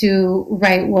capacity to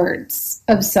write words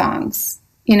of songs,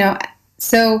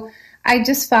 So I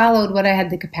just followed what I had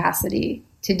the capacity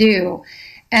to do.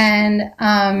 And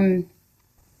I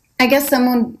guess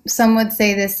some would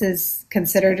say this is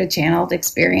considered a channeled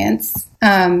experience,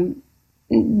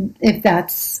 if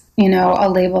that's, a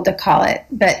label to call it.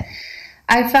 But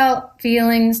I felt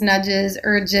feelings, nudges,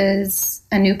 urges,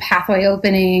 a new pathway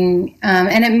opening,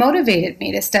 and it motivated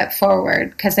me to step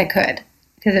forward because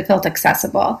it felt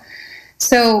accessible.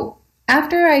 So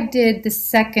after I did the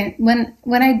second, when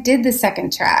I did the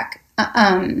second track,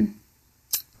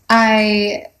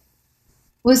 I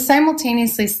was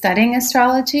simultaneously studying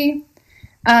astrology,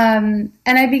 and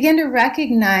I began to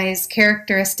recognize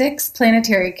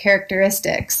planetary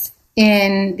characteristics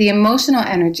in the emotional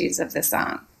energies of the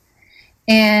song.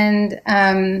 And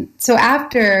so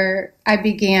after I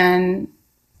began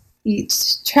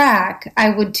each track, I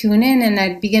would tune in and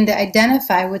I'd begin to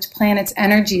identify which planet's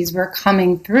energies were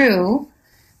coming through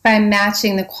by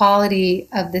matching the quality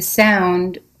of the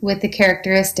sound with the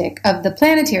characteristic of the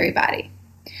planetary body.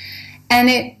 And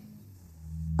it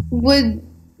would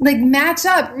like match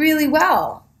up really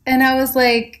well. And I was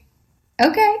like,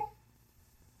 okay,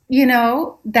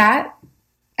 that,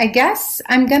 I guess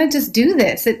I'm going to just do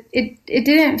this. It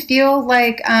didn't feel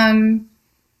like,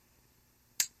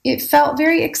 it felt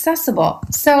very accessible.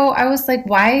 So I was like,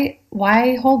 why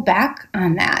hold back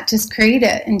on that? Just create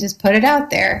it and just put it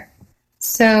out there.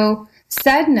 So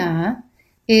Sedna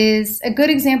is a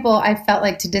good example I felt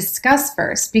like to discuss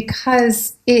first,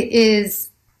 because it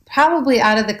is probably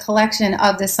out of the collection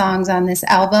of the songs on this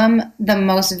album, the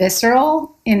most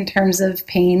visceral in terms of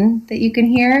pain that you can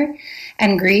hear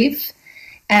and grief.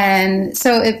 And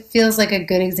so it feels like a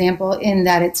good example in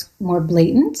that it's more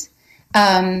blatant.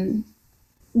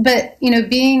 But,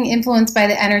 being influenced by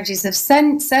the energies of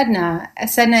Sedna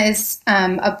is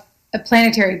a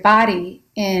planetary body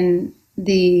in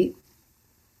the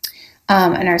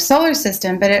in our solar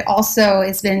system, but it also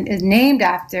is named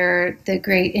after the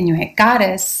great Inuit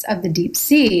goddess of the deep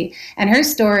sea. And her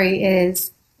story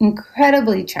is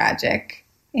incredibly tragic,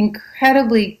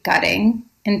 incredibly gutting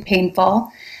and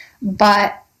painful.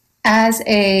 But as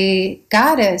a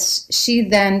goddess, she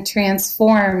then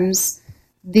transforms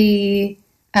the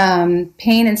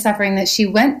pain and suffering that she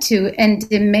went to and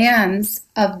demands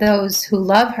of those who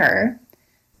love her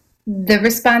the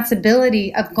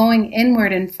responsibility of going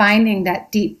inward and finding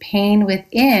that deep pain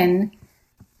within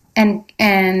and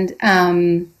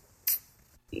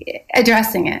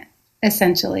addressing it,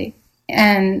 essentially.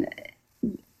 And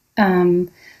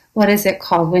what is it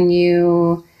called when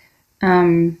you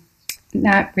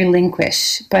not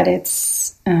relinquish, but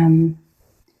it's I'm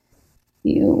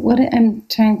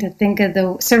trying to think of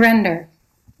the surrender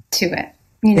to it,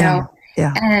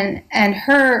 Yeah. and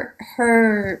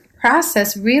her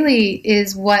process really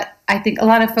is what I think a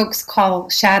lot of folks call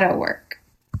shadow work,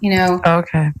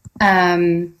 Okay.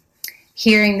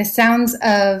 Hearing the sounds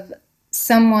of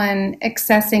someone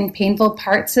accessing painful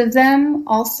parts of them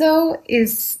also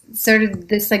is sort of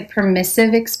this like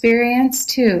permissive experience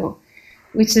too,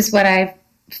 which is what I've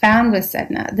found with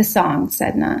Sedna, the song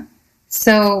Sedna.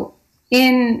 So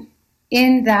in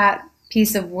that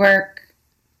piece of work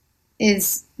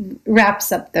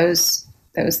wraps up those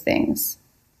things,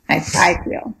 I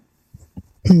feel.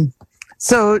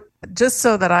 So just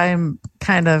so that I'm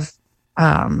kind of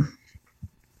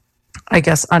I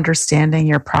guess, understanding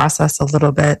your process a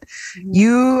little bit. Mm-hmm.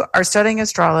 You are studying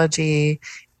astrology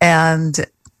and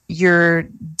you're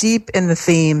deep in the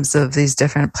themes of these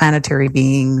different planetary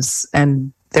beings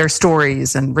and their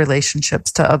stories and relationships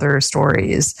to other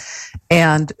stories.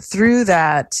 And through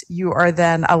that, you are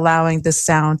then allowing the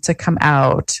sound to come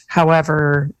out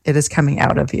however it is coming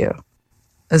out of you.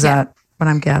 Is that what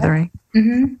I'm gathering?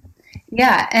 Mm-hmm.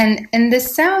 Yeah. And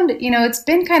this sound, it's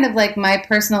been kind of like my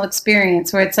personal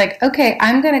experience where it's like, okay,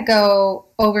 I'm going to go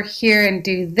over here and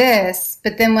do this.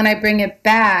 But then when I bring it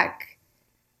back,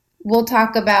 we'll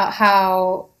talk about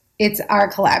how it's our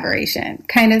collaboration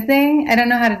kind of thing. I don't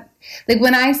know how to, like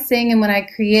when I sing and when I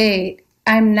create,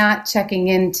 I'm not checking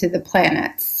into the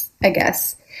planets, I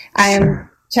guess. I am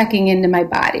checking into my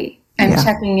body. I'm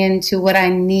checking into what I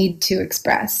need to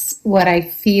express, what I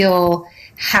feel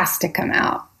has to come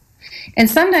out. And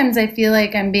sometimes I feel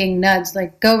like I'm being nudged,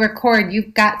 like, go record,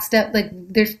 you've got stuff, like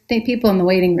there's people in the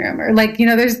waiting room, or like,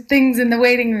 there's things in the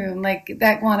waiting room like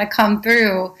that want to come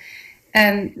through.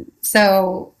 And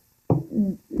so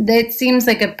it seems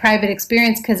like a private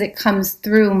experience because it comes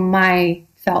through my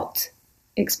felt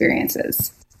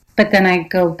experiences. But then I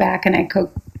go back and I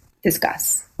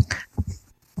discuss.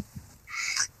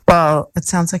 Well, it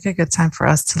sounds like a good time for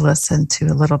us to listen to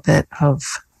a little bit of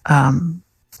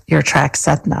your track,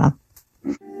 Sedna.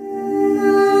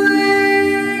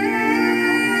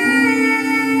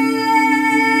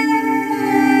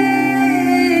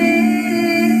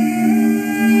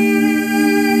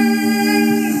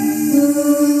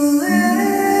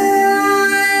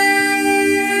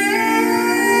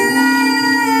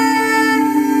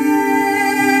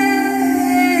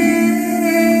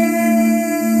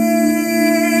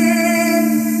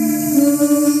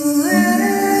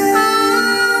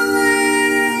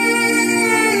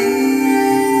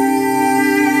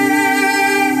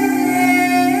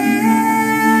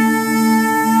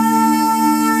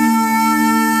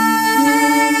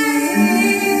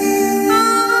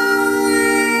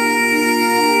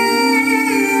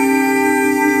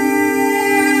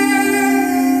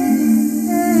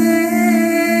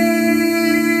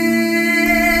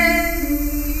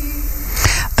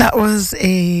 That was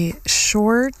a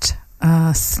short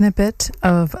snippet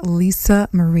of Lisa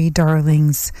Marie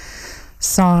Darling's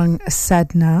song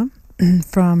Sedna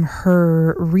from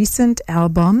her recent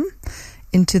album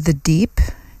Into the Deep,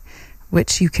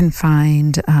 which you can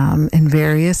find in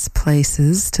various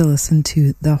places to listen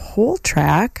to the whole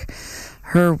track.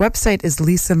 Her website is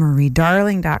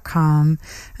lisamariedarling.com,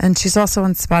 and she's also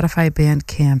on Spotify,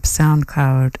 Bandcamp,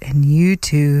 SoundCloud, and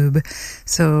YouTube.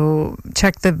 So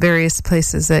check the various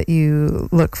places that you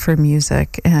look for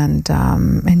music, and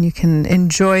you can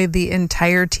enjoy the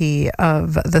entirety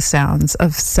of the sounds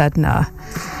of Sedna.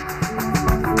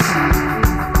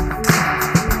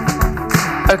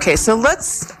 Okay, so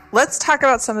let's talk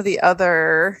about some of the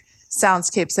other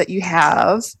soundscapes that you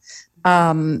have.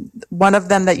 One of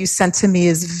them that you sent to me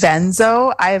is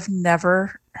Venzo. I have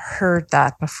never heard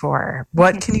that before.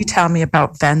 What can you tell me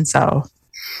about Venzo?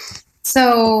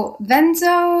 So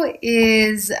Venzo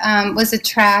was a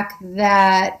track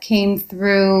that came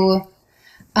through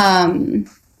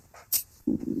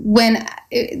when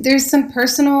there's some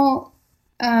personal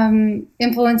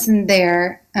influence in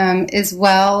there as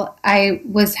well. I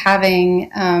was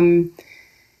having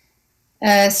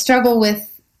a struggle with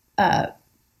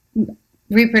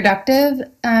reproductive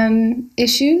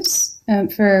issues and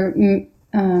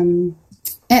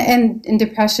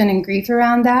depression and grief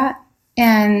around that.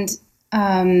 And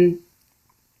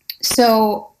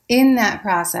so in that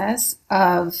process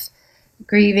of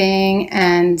grieving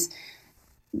and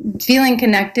feeling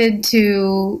connected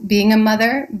to being a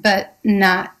mother, but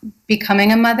not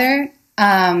becoming a mother,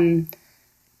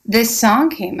 this song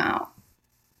came out.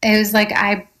 It was like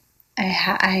I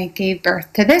gave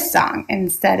birth to this song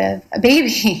instead of a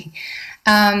baby.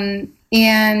 And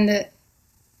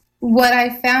what I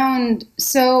found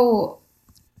so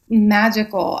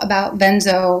magical about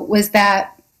Venzo was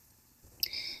that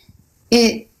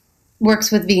it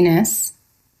works with Venus.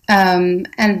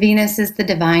 And Venus is the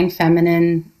divine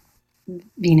feminine,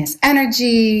 Venus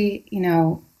energy,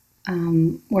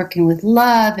 working with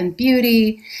love and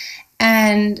beauty.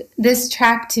 And this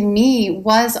track to me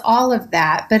was all of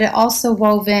that, but it also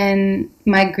wove in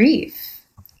my grief,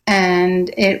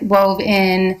 and it wove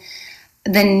in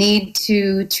the need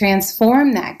to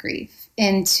transform that grief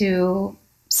into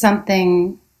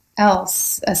something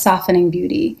else, a softening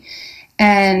beauty.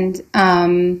 And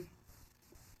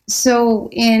so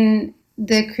in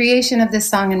the creation of this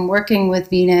song and working with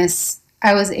Venus,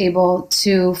 I was able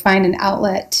to find an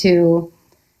outlet to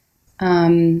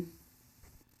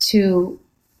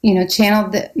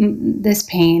channel this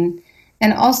pain,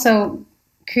 and also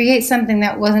create something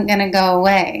that wasn't going to go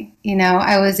away.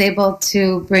 I was able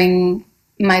to bring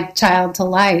my child to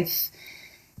life,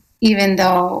 even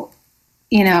though,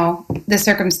 the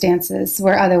circumstances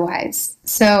were otherwise.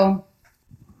 So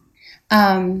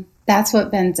that's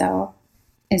what benzo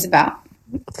is about.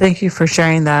 Thank you for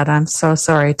sharing that. I'm so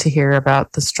sorry to hear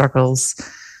about the struggles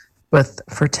with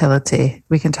fertility.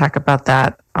 We can talk about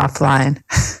that offline.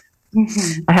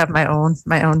 Mm-hmm. I have my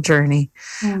own journey.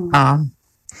 Mm.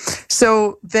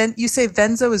 So then you say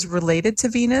benzo is related to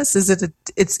Venus. Is it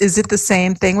the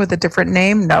same thing with a different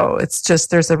name? No, it's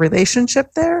just there's a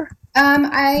relationship there.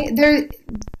 I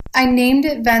named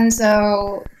it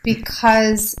benzo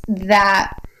because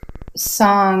that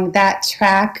song, that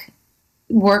track,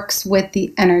 works with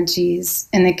the energies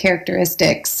and the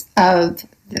characteristics of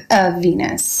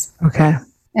Venus. Okay.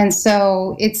 And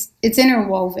so it's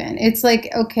interwoven. It's like,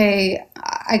 okay,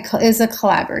 it's a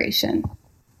collaboration,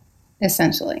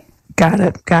 essentially. Got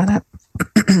it.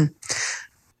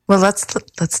 Well, let's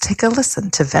take a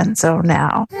listen to benzo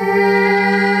now.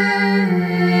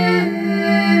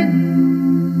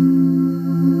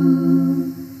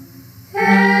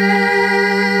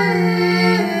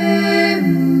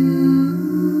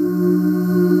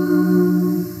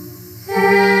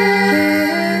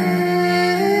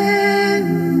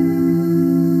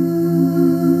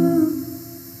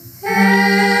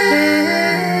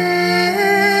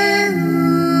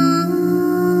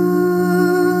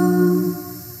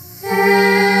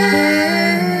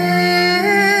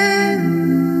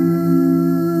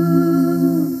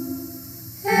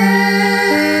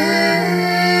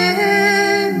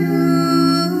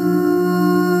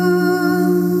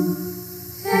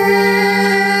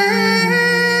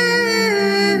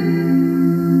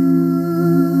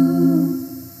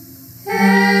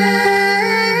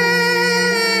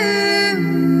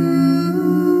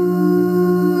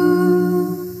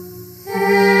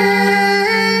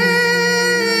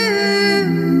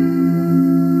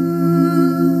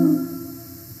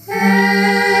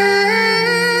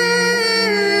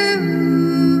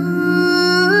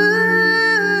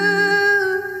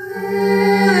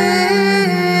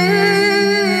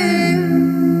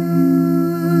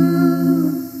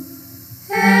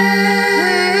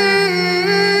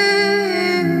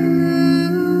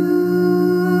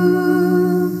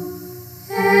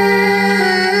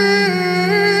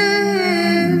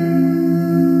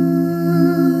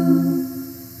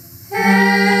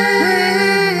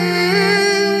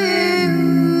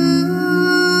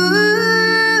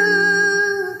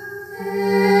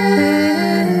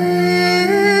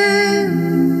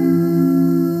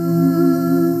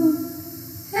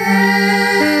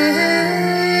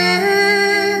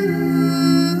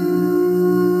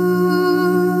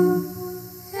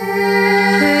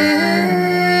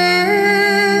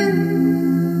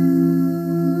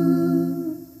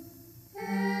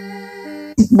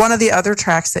 One of the other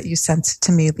tracks that you sent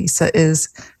to me, Lisa, is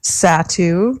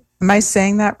Satu. Am I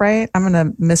saying that right? I'm going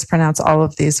to mispronounce all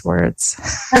of these words.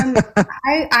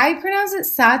 I pronounce it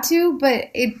Satu,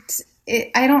 but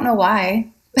I don't know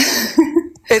why.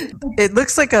 It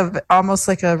looks like almost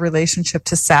like a relationship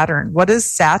to Saturn. What is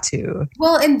Satu?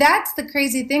 Well, and that's the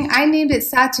crazy thing. I named it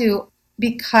Satu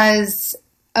because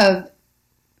of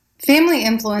family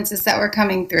influences that were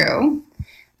coming through.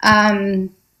 And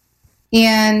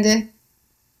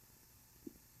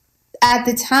at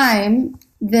the time,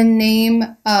 the name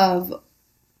Satu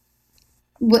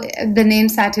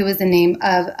was the name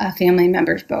of a family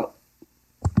member's boat.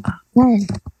 Oh.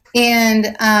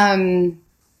 And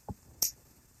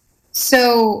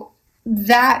so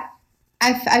that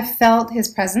I felt his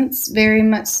presence very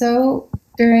much so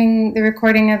during the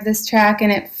recording of this track,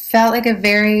 and it felt like a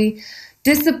very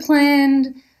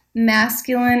disciplined,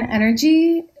 masculine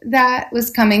energy that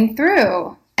was coming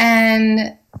through.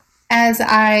 And as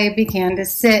I began to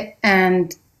sit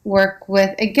and work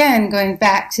with, again, going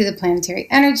back to the planetary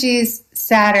energies,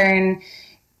 Saturn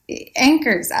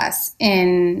anchors us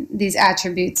in these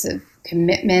attributes of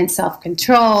commitment,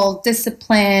 self-control,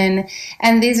 discipline,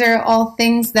 and these are all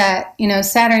things that,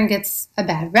 Saturn gets a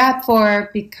bad rap for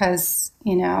because,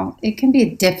 it can be a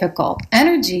difficult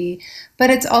energy, but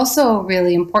it's also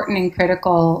really important and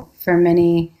critical in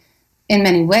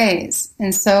many ways.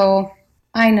 And so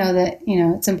I know that,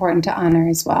 it's important to honor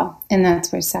as well. And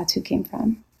that's where Satu came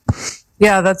from.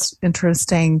 Yeah, that's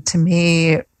interesting to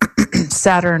me.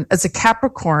 Saturn as a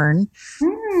Capricorn.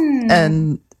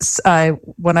 And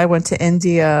when I went to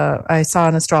India, I saw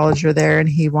an astrologer there and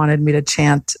he wanted me to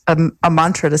chant a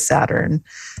mantra to Saturn.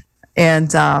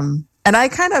 And I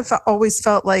kind of always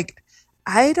felt like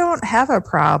I don't have a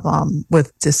problem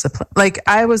with discipline. Like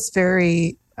I was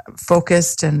very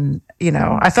focused and,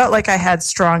 I felt like I had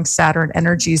strong Saturn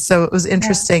energy. So it was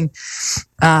interesting.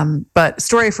 But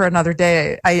story for another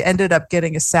day, I ended up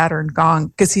getting a Saturn gong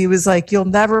because he was like, you'll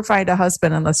never find a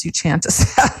husband unless you chant a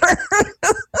Saturn.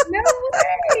 No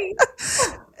way.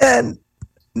 And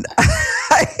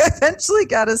I eventually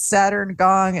got a Saturn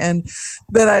gong, and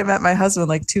then I met my husband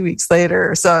like 2 weeks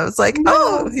later. So I was like, he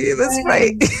was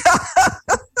right.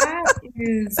 That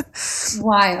is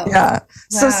wild. Yeah. Wow.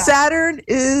 So Saturn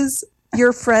is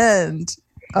your friend.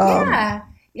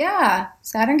 Yeah.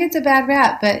 Saturn gets a bad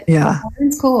rap, but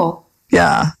Saturn's cool.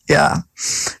 Yeah.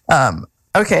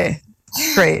 Okay,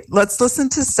 great. Let's listen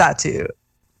to Satu.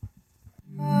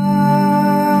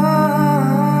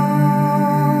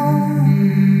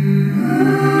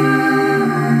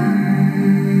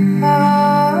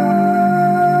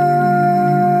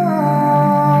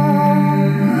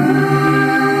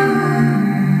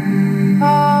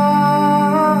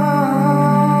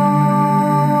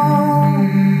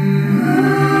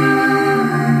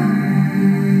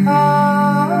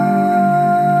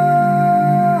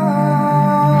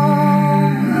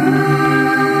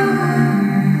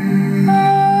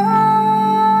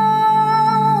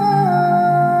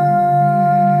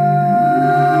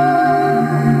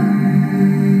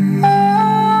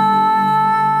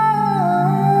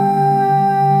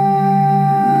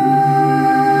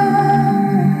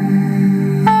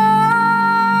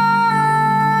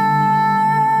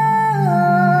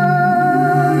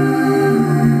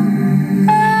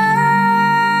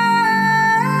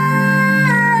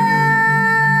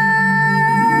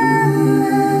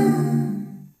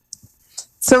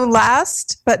 So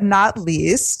last but not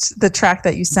least, the track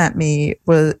that you sent me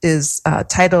is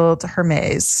titled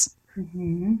Hermes.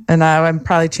 Mm-hmm. And now I'm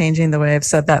probably changing the way I've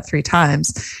said that 3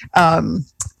 times.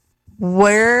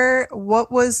 What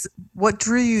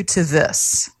drew you to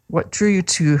this? What drew you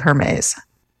to Hermes?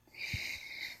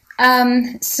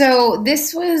 So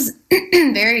this was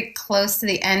very close to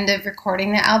the end of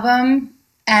recording the album,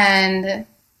 and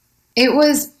it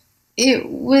was a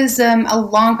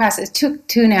long process. It took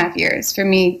 2.5 years for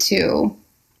me to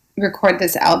record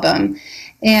this album.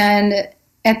 And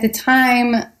at the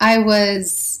time I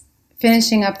was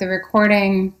finishing up the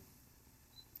recording,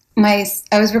 I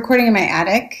was recording in my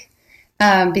attic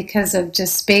because of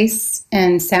just space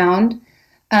and sound.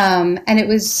 And it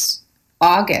was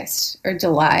August or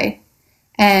July,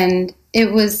 and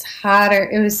it was hotter.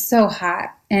 It was so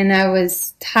hot, and I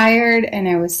was tired, and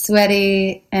I was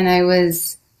sweaty, and I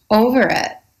was over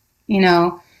it,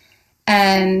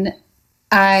 and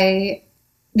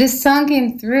this song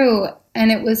came through, and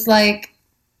it was like,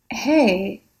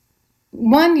 hey,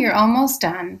 1, you're almost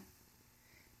done.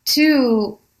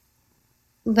 2,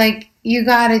 like, you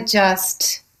gotta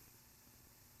just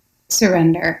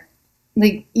surrender.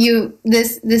 Like,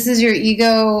 this is your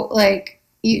ego. Like,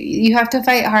 you have to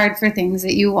fight hard for things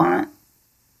that you want.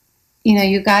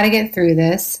 You gotta get through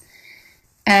this.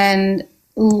 And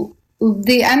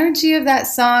the energy of that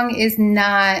song is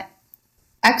not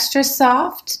extra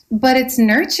soft, but it's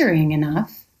nurturing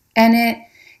enough, and it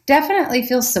definitely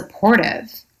feels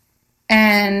supportive.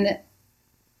 And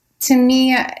to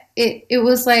me, it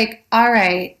was like, all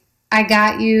right, I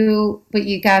got you, but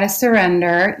you got to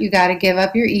surrender. You got to give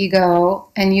up your ego,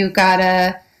 and you got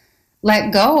to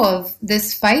let go of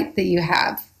this fight that you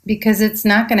have, because it's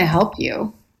not going to help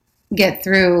you get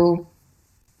through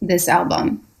this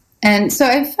album. And so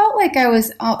I felt like I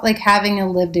was like having a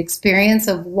lived experience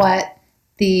of what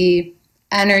the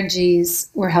energies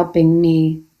were helping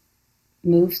me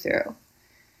move through.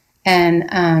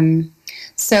 And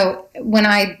so when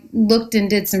I looked and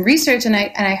did some research, and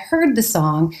I heard the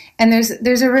song, and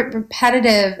there's a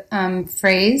repetitive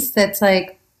phrase that's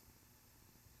like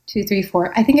 2, 3,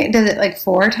 4. I think it does it like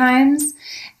 4 times.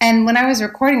 And when I was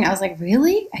recording, I was like,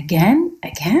 really? Again?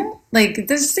 Like,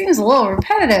 this seems a little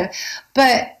repetitive.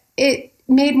 But it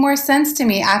made more sense to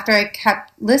me after I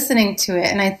kept listening to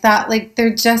it. And I thought, like,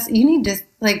 you need to,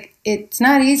 like, it's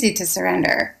not easy to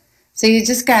surrender. So you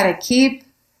just got to keep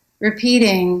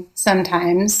repeating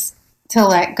sometimes to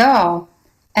let go.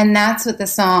 And that's what the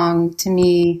song to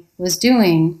me was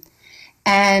doing.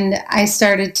 And I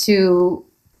started to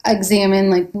examine,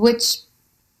 like,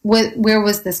 where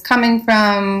was this coming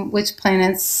from, which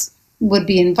planets would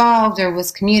be involved or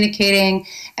was communicating.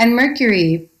 And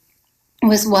Mercury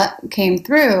was what came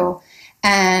through.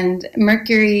 And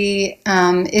Mercury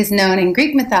is known in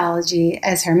Greek mythology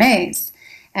as Hermes.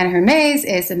 And Hermes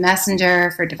is a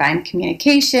messenger for divine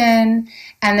communication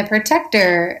and the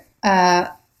protector,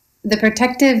 the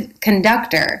protective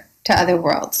conductor to other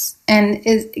worlds, and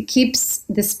it keeps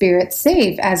the spirit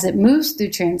safe as it moves through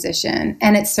transition,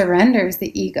 and it surrenders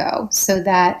the ego so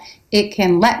that it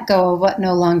can let go of what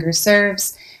no longer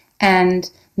serves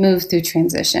and move through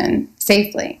transition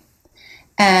safely.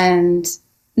 And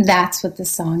that's what the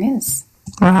song is.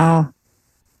 Wow.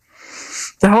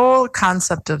 The whole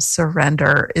concept of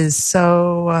surrender is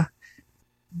so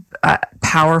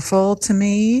powerful to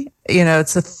me.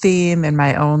 It's a theme in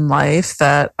my own life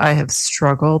that I have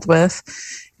struggled with.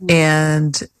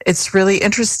 And it's really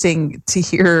interesting to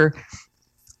hear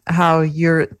how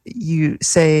you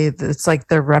say that it's like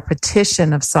the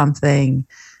repetition of something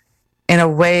in a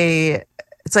way.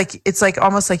 It's like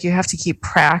almost like you have to keep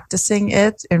practicing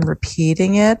it and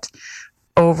repeating it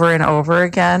over and over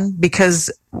again,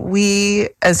 because we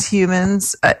as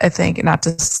humans, I think, not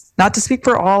to speak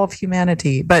for all of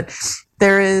humanity, but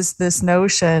there is this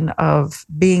notion of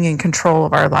being in control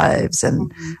of our lives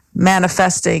and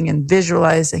manifesting and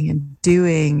visualizing and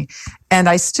doing. And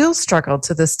I still struggle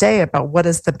to this day about what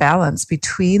is the balance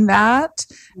between that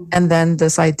and then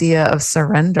this idea of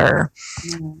surrender.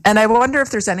 And I wonder if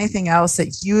there's anything else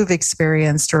that you've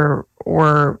experienced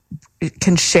or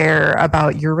can share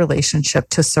about your relationship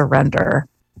to surrender.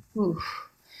 Oof.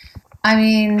 I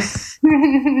mean,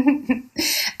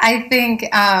 I think,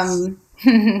 a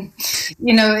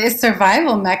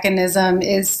survival mechanism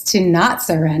is to not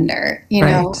surrender.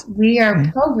 We are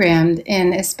programmed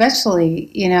in,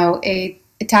 especially, a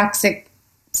toxic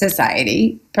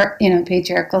society,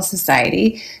 patriarchal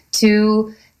society,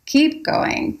 to keep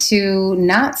going, to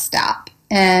not stop.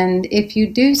 And if you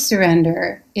do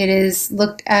surrender, it is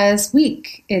looked as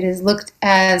weak. It is looked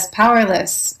as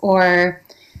powerless or,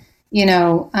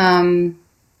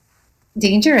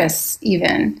 dangerous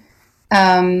even.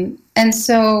 And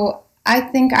so I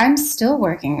think I'm still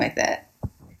working with it,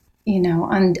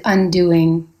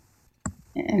 undoing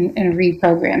and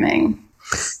reprogramming.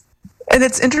 And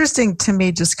it's interesting to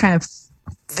me, just kind of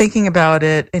thinking about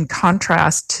it in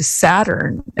contrast to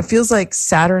Saturn. It feels like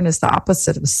Saturn is the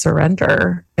opposite of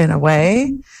surrender in a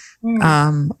way.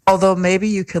 Although maybe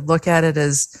you could look at it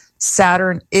as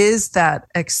Saturn is that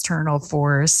external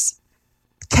force,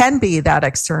 can be that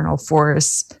external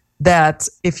force that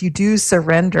if you do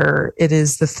surrender, it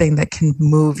is the thing that can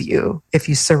move you if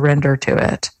you surrender to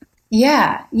it.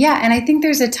 Yeah. And I think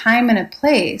there's a time and a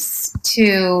place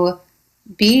to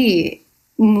be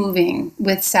moving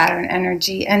with Saturn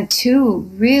energy and to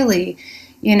really,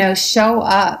 show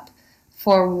up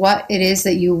for what it is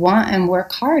that you want and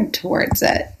work hard towards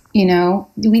it. We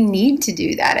need to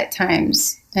do that at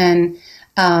times. And,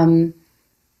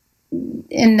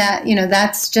 in that,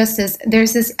 that's just as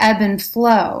there's this ebb and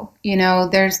flow,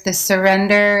 there's the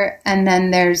surrender and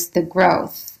then there's the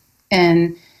growth,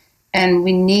 and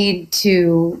we need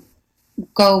to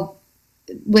go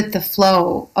with the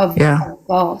flow of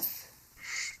both.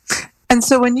 And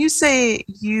so when you say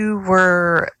you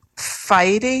were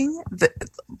fighting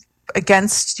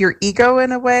against your ego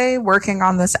in a way, working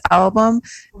on this album,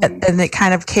 and it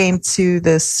kind of came to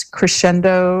this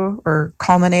crescendo or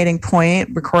culminating point,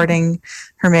 recording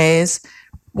Hermes.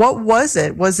 What was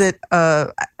it? Was it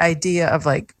a idea of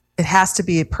like, it has to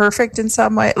be perfect in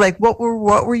some way? Like what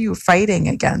were you fighting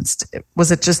against?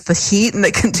 Was it just the heat and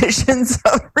the conditions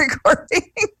of recording?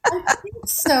 I think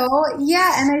so.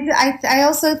 Yeah. And I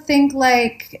also think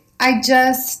like, I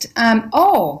just, I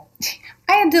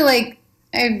had to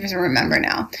I just remember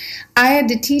now. I had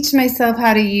to teach myself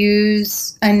how to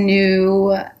use a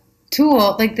new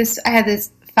tool like this. I had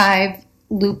this 5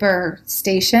 looper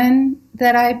station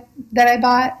that I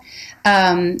bought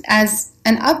as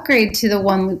an upgrade to the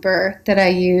 1 looper that I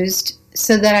used,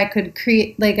 so that I could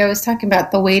create, like I was talking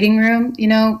about the waiting room.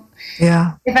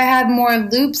 Yeah. If I had more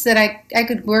loops that I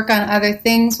could work on other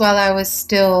things while I was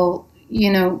still,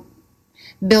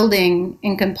 building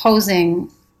and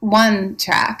composing one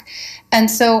track. And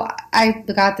so I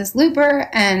got this looper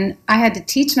and I had to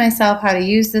teach myself how to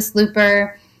use this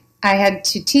looper. I had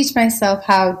to teach myself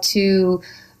how to,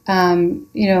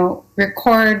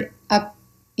 record up,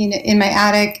 in my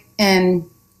attic, and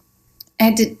I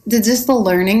had to just the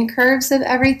learning curves of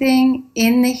everything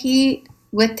in the heat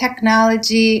with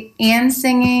technology and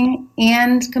singing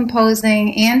and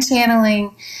composing and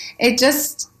channeling.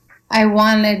 I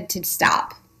wanted to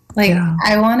stop.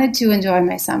 I wanted to enjoy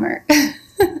my summer.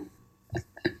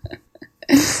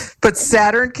 But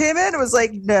Saturn came in and was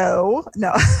like, no.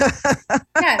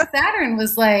 Yeah, Saturn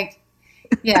was like,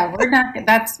 yeah, we're not going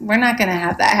to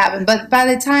have that happen. But by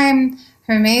the time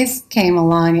Hermes came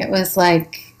along, it was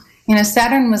like,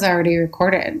 Saturn was already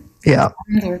recorded. Yeah.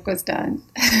 The work was done.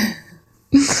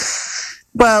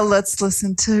 Well, let's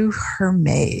listen to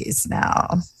Hermes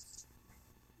now.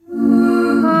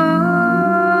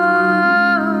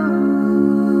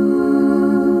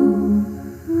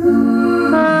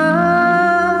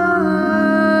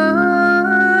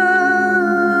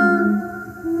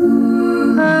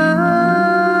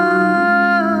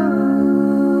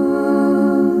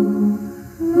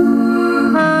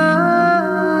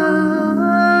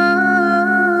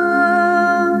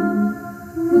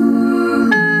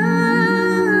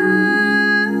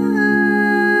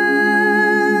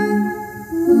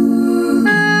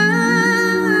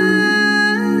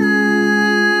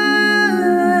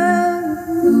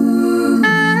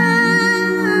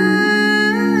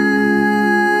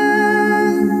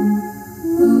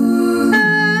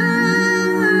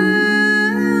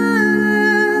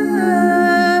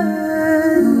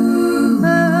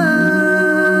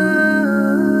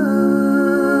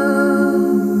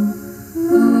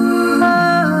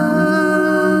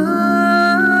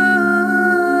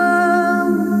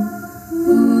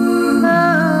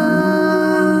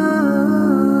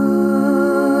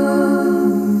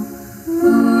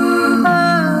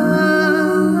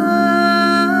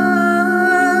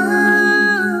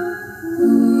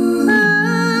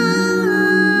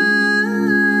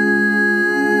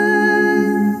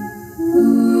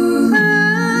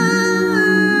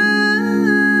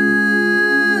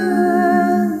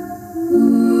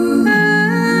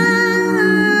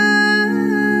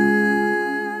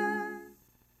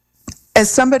 As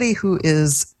somebody who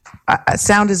is,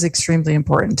 sound is extremely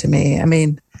important to me. I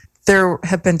mean, there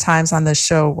have been times on this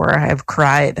show where I have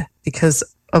cried because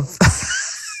of,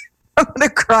 I'm going to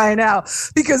cry now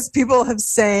because people have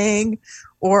sang,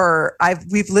 or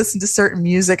we've listened to certain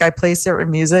music. I play certain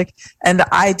music, and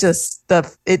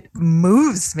it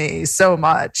moves me so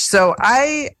much. So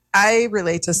I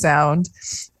relate to sound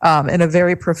in a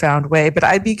very profound way, but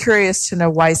I'd be curious to know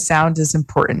why sound is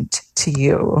important to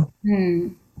you.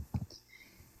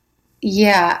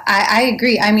 Yeah, I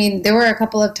agree. I mean, there were a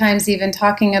couple of times even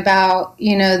talking about,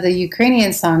 the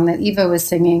Ukrainian song that Eva was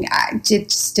singing. It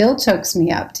still chokes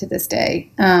me up to this day.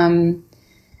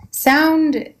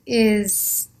 Sound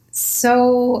is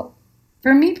so,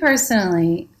 for me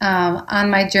personally,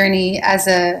 on my journey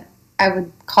I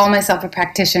would call myself a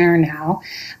practitioner now,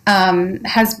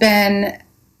 has been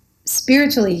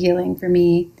spiritually healing for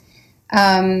me.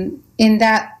 In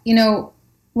that,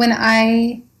 when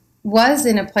I was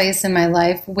in a place in my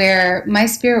life where my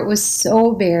spirit was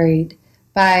so buried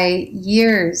by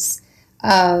years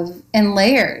and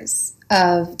layers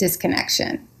of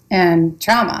disconnection and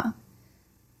trauma,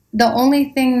 the only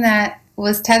thing that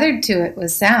was tethered to it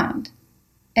was sound.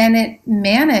 And it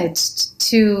managed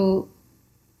to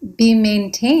be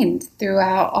maintained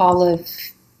throughout all of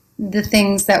the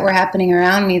things that were happening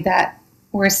around me that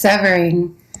were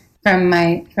severing from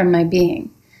my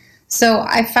being. So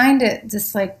I find it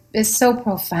just it's so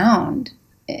profound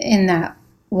in that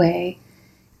way.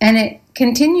 And it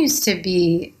continues to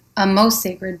be a most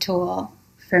sacred tool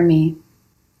for me.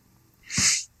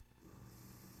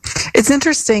 It's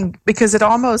interesting because it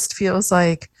almost feels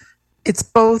like it's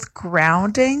both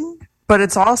grounding, but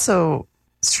it's also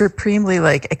supremely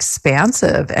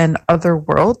expansive and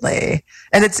otherworldly.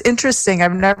 And it's interesting.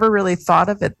 I've never really thought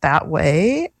of it that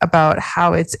way, about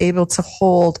how it's able to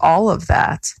hold all of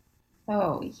that.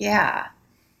 Oh, yeah,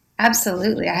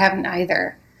 absolutely. I haven't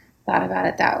either thought about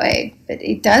it that way, but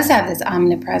it does have this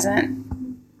omnipresent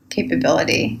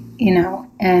capability,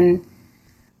 and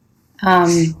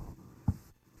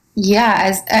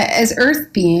as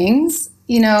earth beings,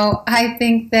 I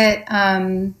think that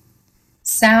the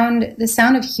sound of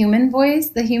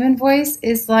the human voice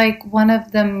is one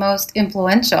of the most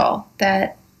influential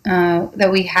that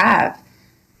we have.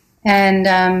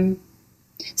 And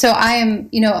so I am,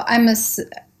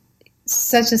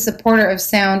 such a supporter of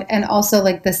sound, and also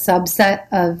the subset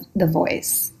of the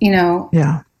voice,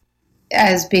 Yeah.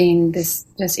 as being this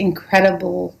just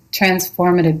incredible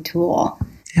transformative tool.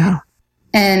 Yeah.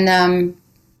 And,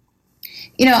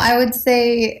 I would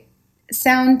say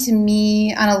sound to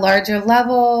me on a larger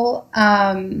level,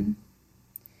 I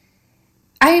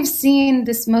have seen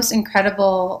this most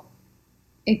incredible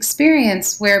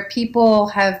experience where people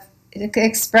have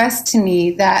expressed to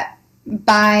me that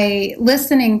by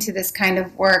listening to this kind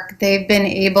of work, they've been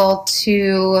able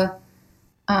to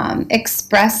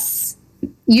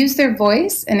use their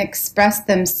voice and express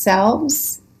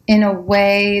themselves in a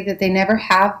way that they never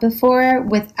have before,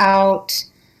 without,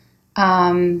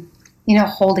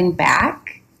 holding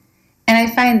back. And I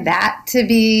find that to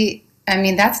be,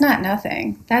 that's not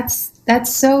nothing. That's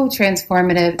so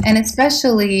transformative. And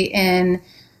especially in,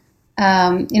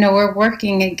 we're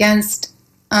working against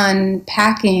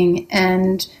unpacking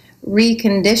and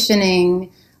reconditioning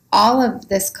all of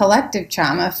this collective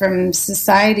trauma from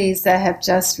societies that have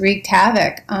just wreaked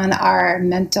havoc on our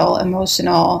mental,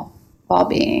 emotional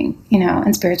well-being,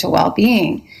 and spiritual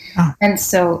well-being. Oh.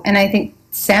 And I think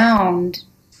sound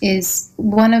is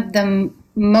one of the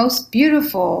most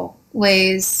beautiful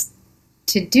ways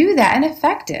to do that, and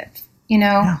effective,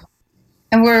 Yeah.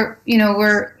 And we're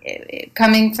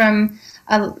coming from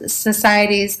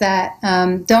societies that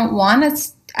don't want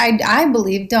us, I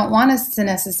believe, don't want us to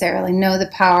necessarily know the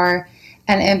power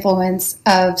and influence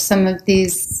of some of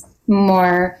these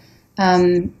more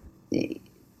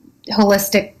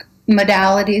holistic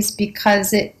modalities,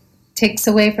 because it takes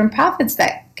away from profits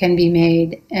that can be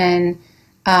made. And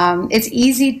it's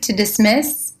easy to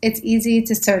dismiss. It's easy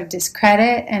to sort of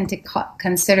discredit and to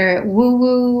consider it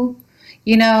woo-woo,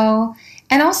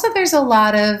 And also there's a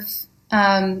lot of,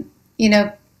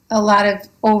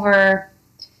 over,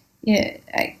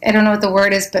 I don't know what the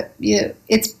word is, but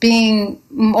it's being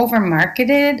over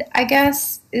marketed, I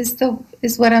guess, is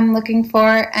what I'm looking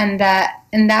for, and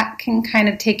that can kind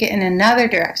of take it in another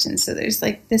direction. So there's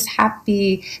like there's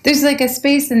like a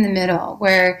space in the middle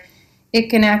where it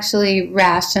can actually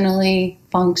rationally,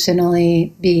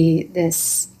 functionally be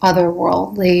this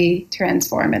otherworldly,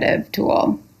 transformative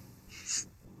tool.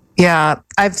 Yeah,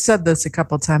 I've said this a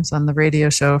couple of times on the radio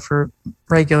show. For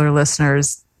regular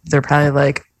listeners, they're probably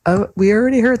like, "Oh, we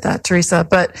already heard that, Teresa."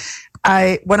 But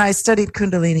when I studied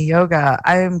Kundalini yoga,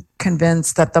 I am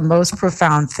convinced that the most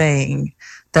profound thing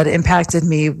that impacted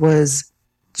me was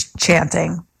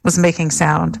chanting, was making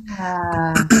sound.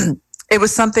 It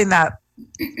was something that,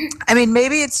 I mean,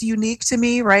 maybe it's unique to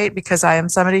me, right? Because I am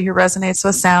somebody who resonates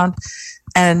with sound,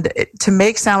 and to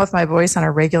make sound with my voice on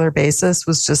a regular basis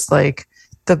was just like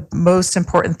the most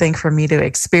important thing for me to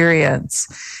experience.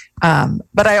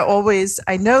 But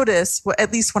I noticed,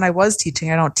 at least when I was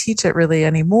teaching, I don't teach it really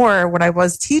anymore. When I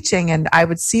was teaching, and I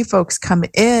would see folks come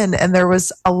in, and there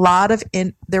was a lot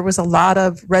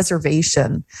of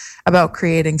reservation about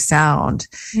creating sound.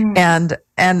 And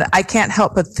I can't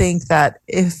help but think that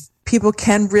if people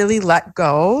can really let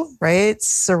go, right,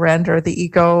 surrender the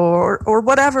ego or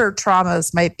whatever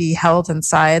traumas might be held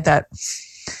inside that,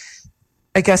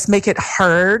 I guess, make it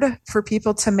hard for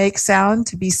people to make sound,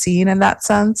 to be seen in that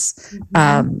sense.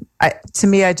 To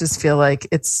me, I just feel like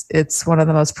it's one of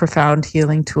the most profound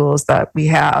healing tools that we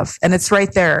have. And it's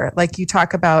right there. Like you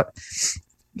talk about,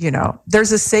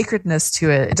 there's a sacredness to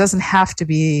it. It doesn't have to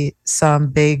be some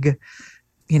big,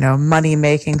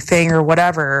 money-making thing or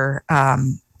whatever.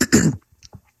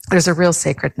 There's a real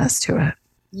sacredness to it.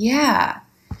 Yeah.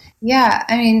 Yeah.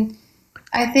 I mean,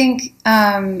 I think,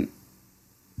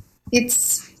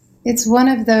 it's one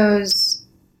of those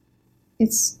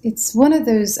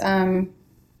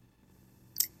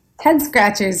head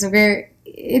scratchers where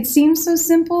it seems so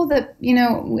simple that,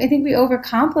 I think we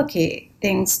overcomplicate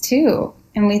things too.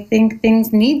 And we think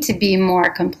things need to be more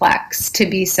complex to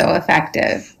be so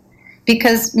effective,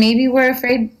 because maybe we're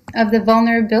afraid of the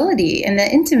vulnerability and the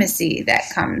intimacy that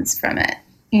comes from it.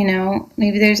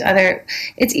 Maybe there's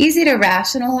it's easy to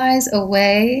rationalize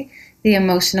away the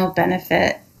emotional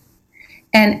benefit.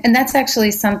 And that's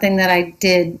actually something that I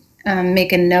did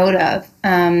make a note of,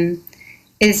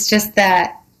 is just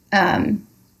that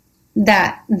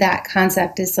that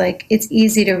concept is like, it's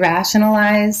easy to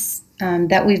rationalize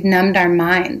that we've numbed our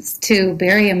minds to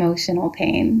very emotional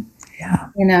pain. Yeah.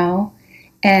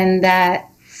 And that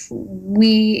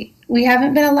we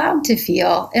haven't been allowed to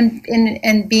feel,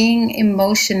 and being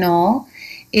emotional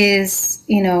is,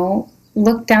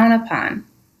 looked down upon.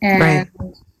 And right.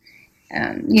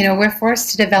 We're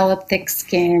forced to develop thick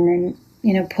skin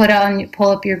and, pull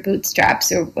up your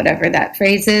bootstraps or whatever that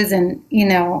phrase is. And,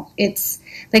 it's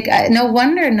like, no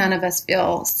wonder none of us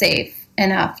feel safe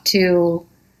enough to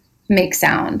make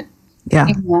sound. Yeah.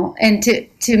 And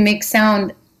to make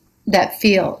sound that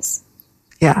feels.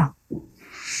 Yeah.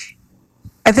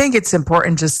 I think it's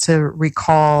important just to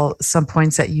recall some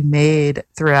points that you made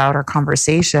throughout our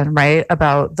conversation, right?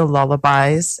 About the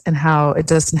lullabies and how it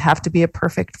doesn't have to be a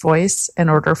perfect voice in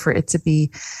order for it to be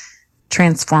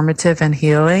transformative and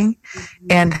healing,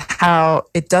 and how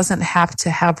it doesn't have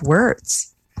to have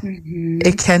words.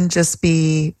 It can just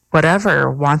be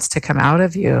whatever wants to come out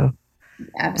of you.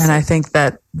 Absolutely. And I think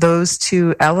that those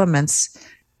two elements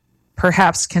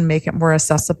perhaps can make it more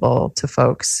accessible to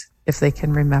folks if they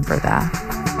can remember that.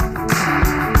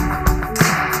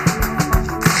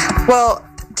 Well,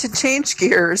 to change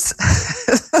gears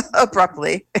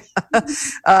abruptly,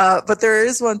 but there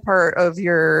is one part of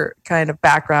your kind of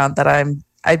background that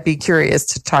I'd be curious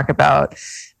to talk about.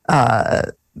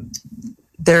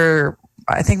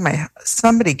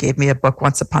 Somebody gave me a book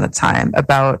once upon a time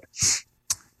about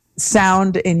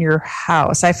sound in your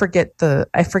house. I forget the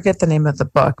name of the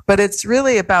book, but it's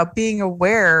really about being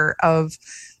aware of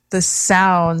the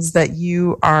sounds that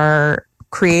you are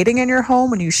creating in your home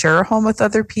when you share a home with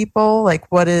other people,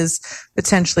 like what is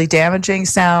potentially damaging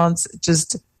sounds,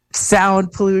 just sound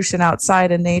pollution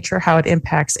outside in nature, how it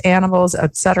impacts animals,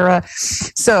 etc.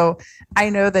 So I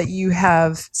know that you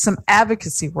have some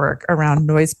advocacy work around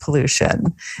noise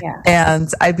pollution. Yeah. And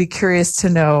I'd be curious to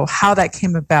know how that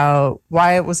came about,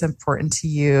 why it was important to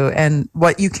you, and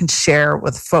what you can share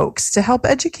with folks to help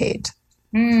educate.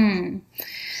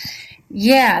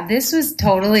 Yeah, this was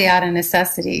totally out of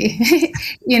necessity.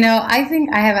 I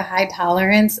think I have a high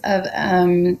tolerance of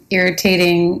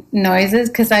irritating noises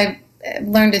because I've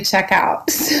learned to check out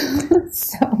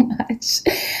so much.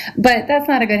 But that's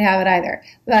not a good habit either.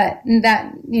 But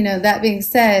that being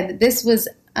said, this was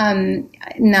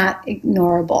not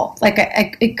ignorable. Like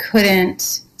I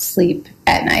couldn't sleep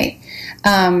at night.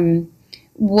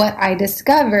 What I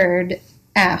discovered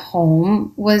at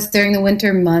home was during the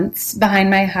winter months, behind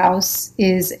my house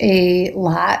is a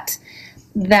lot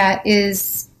that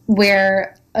is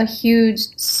where a huge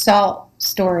salt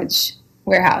storage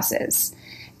warehouse is.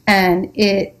 And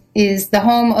it is the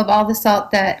home of all the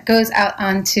salt that goes out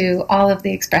onto all of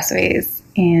the expressways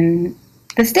in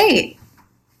the state.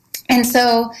 And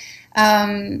so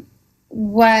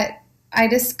what I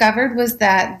discovered was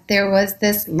that there was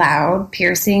this loud,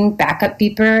 piercing backup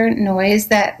beeper noise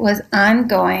that was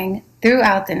ongoing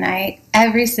throughout the night,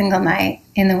 every single night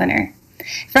in the winter,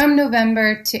 from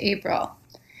November to April.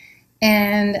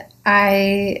 And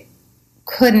I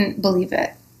couldn't believe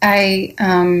it. I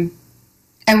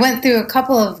went through a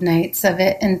couple of nights of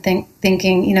it and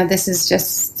thinking, this is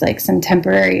just like some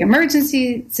temporary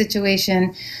emergency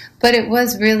situation. But it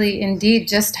was really indeed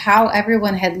just how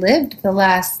everyone had lived the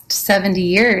last 70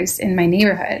 years in my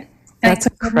neighborhood. And that's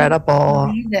incredible.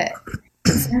 Believe it.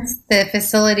 Since the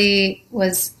facility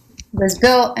was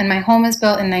built and my home was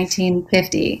built in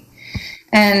 1950.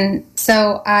 And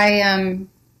so I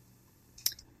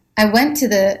went to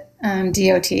the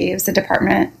DOT, it was the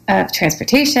Department of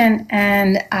Transportation,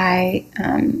 and I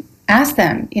asked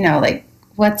them,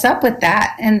 what's up with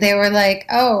that? And they were like,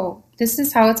 oh, this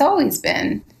is how it's always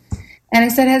been. And I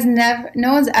said,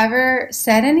 no one's ever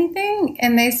said anything?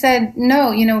 And they said,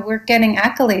 no, we're getting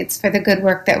accolades for the good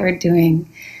work that we're doing.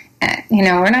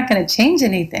 We're not going to change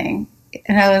anything.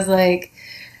 And I was like,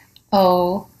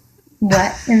 oh,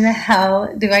 what in the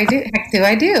hell do I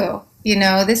do?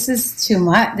 This is too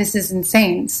much. This is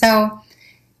insane. So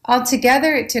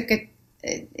altogether,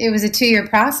 it was a 2-year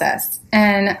process.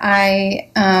 And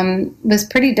I was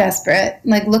pretty desperate,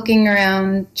 like looking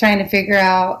around, trying to figure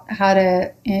out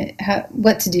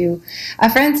what to do. A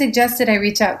friend suggested I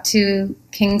reach out to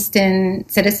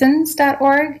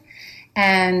KingstonCitizens.org.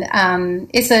 And I'm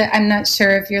not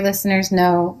sure if your listeners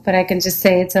know, but I can just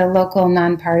say it's a local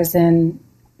nonpartisan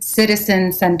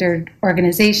citizen-centered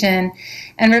organization.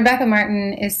 And Rebecca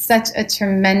Martin is such a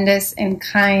tremendous and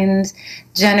kind,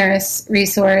 generous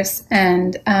resource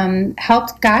and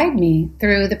helped guide me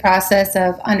through the process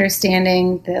of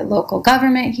understanding the local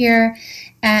government here.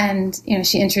 And,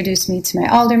 she introduced me to my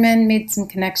alderman, made some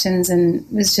connections, and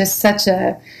was just such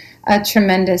a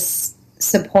tremendous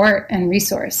support and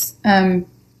resource. I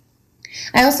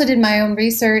also did my own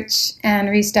research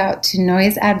and reached out to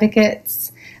noise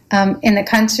advocates. In the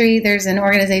country, there's an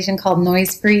organization called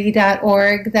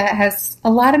noisefree.org that has a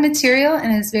lot of material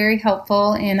and is very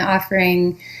helpful in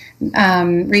offering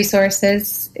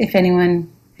resources if anyone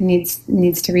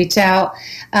needs to reach out.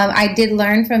 I did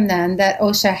learn from them that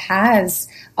OSHA has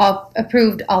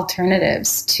approved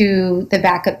alternatives to the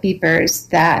backup beepers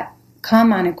that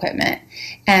come on equipment.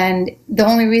 And the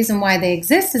only reason why they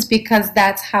exist is because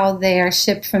that's how they are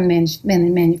shipped from the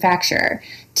manufacturer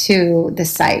to the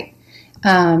site.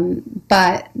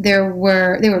 But they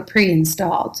were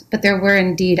pre-installed, but there were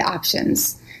indeed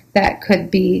options that could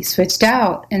be switched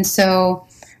out. And so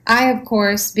I, of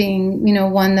course, being,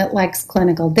 one that likes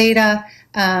clinical data,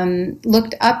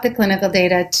 looked up the clinical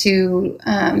data to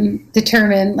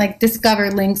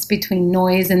discover links between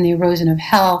noise and the erosion of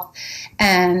health.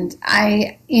 And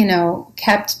I,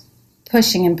 kept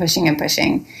pushing and pushing and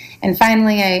pushing. And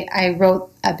finally, I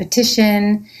wrote a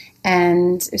petition,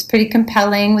 and it was pretty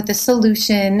compelling with a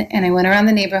solution. And I went around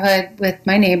the neighborhood with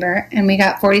my neighbor, and we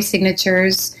got 40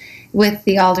 signatures with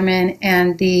the alderman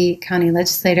and the county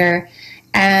legislator.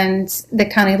 And the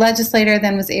county legislator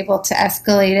then was able to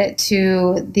escalate it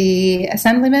to the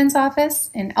assemblyman's office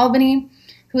in Albany,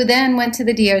 who then went to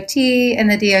the DOT,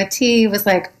 and the DOT was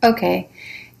like, okay.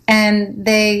 And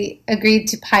they agreed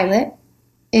to pilot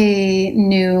a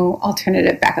new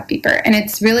alternative backup beeper. And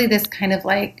it's really this kind of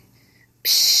like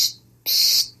psh,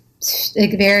 psh, psh,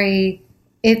 like very,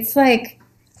 it's like,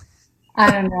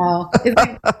 I don't know. It's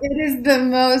like, it is the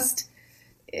most,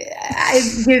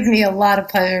 it gives me a lot of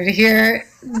pleasure to hear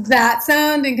that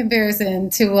sound in comparison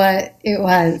to what it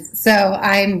was. So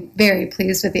I'm very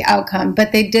pleased with the outcome.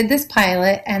 But they did this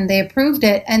pilot and they approved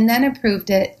it and then approved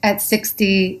it at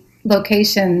 60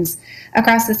 locations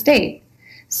across the state.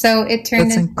 So it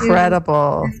turned into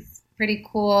incredible. This pretty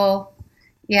cool,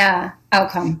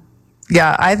 outcome.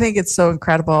 Yeah, I think it's so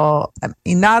incredible. I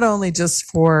mean, not only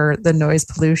just for the noise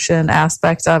pollution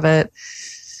aspect of it,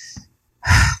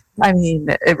 I mean,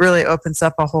 it really opens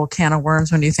up a whole can of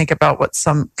worms when you think about what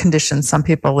some conditions some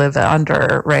people live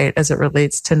under, right, as it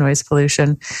relates to noise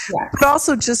pollution. Yeah. But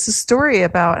also just a story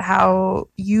about how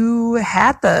you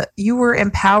were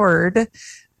empowered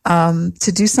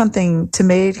to do something to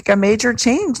make a major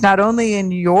change, not only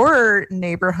in your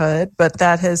neighborhood, but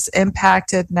that has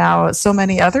impacted now so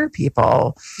many other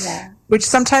people, which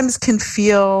sometimes can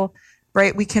feel,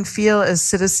 right, we can feel as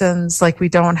citizens like we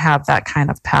don't have that kind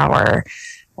of power.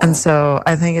 And so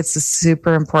I think it's a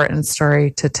super important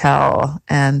story to tell.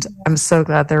 And I'm so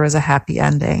glad there was a happy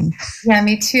ending. Yeah,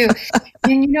 me too.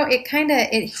 And,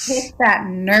 it hit that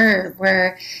nerve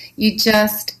where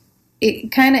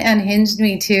it kind of unhinged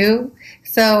me too.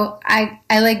 So I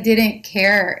didn't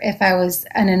care if I was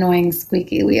an annoying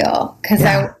squeaky wheel because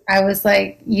I was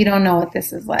like, you don't know what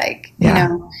this is like, you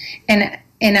know?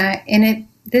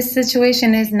 This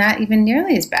situation is not even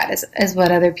nearly as bad as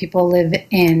what other people live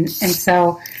in. And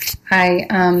so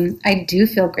I do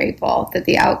feel grateful that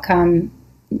the outcome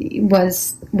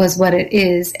was what it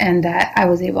is and that I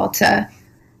was able to,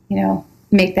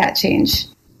 make that change.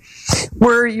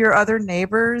 Were your other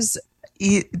neighbors,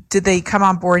 did they come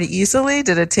on board easily?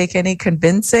 Did it take any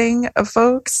convincing of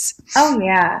folks? Oh,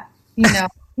 yeah.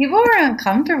 People were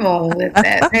uncomfortable with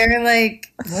it. They were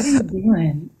like, what are you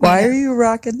doing? Why are you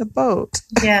rocking the boat?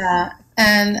 Yeah.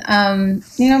 And,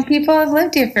 people have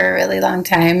lived here for a really long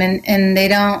time and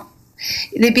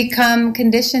they become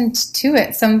conditioned to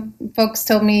it. Some folks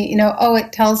told me,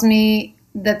 it tells me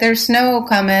that there's snow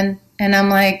coming. And I'm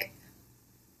like,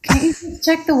 can't you just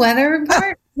check the weather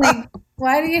report? Like,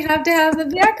 why do you have to have the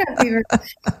backup fever?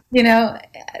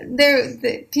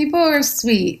 People were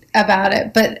sweet about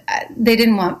it, but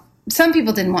some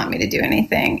people didn't want me to do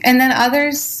anything. And then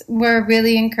others were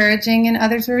really encouraging and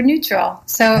others were neutral.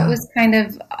 So it was kind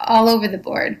of all over the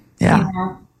board. Yeah.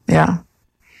 Yeah.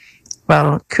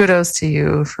 Well, kudos to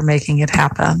you for making it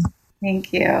happen.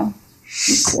 Thank you.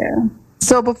 Thank you.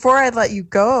 So before I let you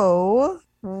go,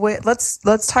 let's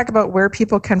talk about where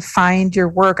people can find your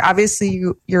work. Obviously,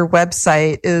 your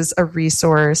website is a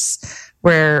resource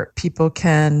where people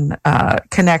can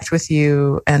connect with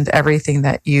you and everything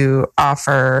that you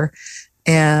offer.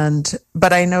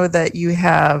 But I know that you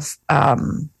have. Are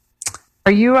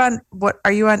you on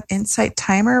Insight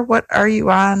Timer? What are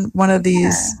you on? One of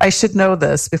these. Yeah. I should know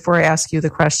this before I ask you the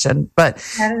question, but.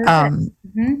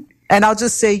 And I'll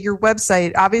just say your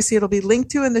website, obviously it'll be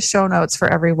linked to in the show notes for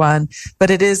everyone,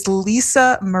 but it is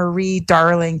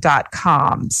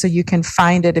lisamariedarling.com. So you can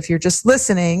find it if you're just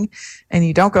listening and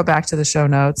you don't go back to the show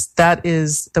notes. That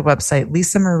is the website,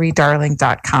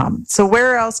 lisamariedarling.com. So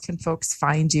where else can folks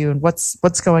find you and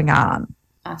what's going on?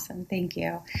 Awesome. Thank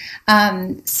you.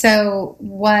 So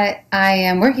what I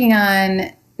am working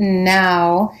on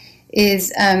now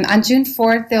is on June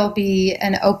 4th, there'll be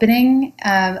an opening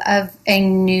of a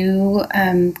new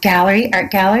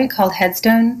art gallery called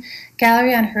Headstone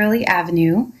Gallery on Hurley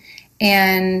Avenue.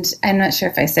 And I'm not sure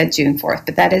if I said June 4th,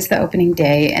 but that is the opening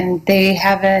day. And they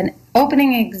have an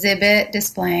opening exhibit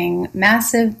displaying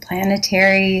massive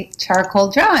planetary charcoal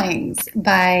drawings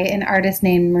by an artist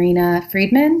named Marina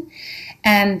Friedman.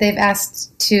 And they've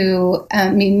asked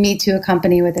me to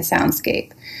accompany with a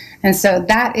soundscape. And so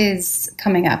that is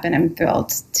coming up, and I'm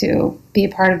thrilled to be a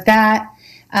part of that.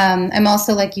 I'm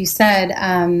also, like you said,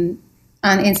 on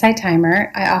Insight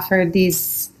Timer, I offered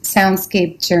these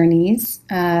soundscape journeys.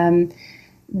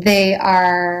 They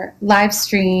are live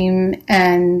stream,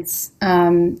 and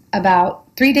about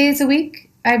 3 days a week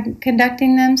I'm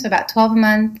conducting them, so about 12 a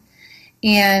month,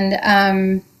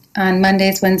 and on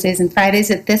Mondays, Wednesdays, and Fridays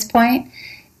at this point.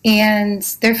 And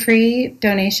they're free,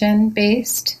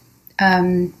 donation-based.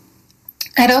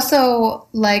 I'd also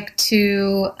like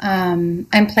to,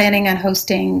 I'm planning on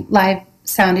hosting live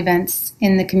sound events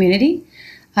in the community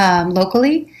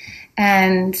locally,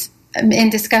 and I'm in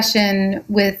discussion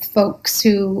with folks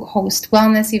who host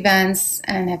wellness events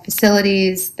and have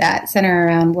facilities that center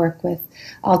around work with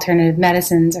alternative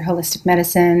medicines or holistic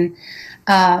medicine.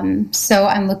 So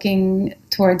I'm looking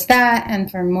towards that and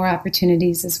for more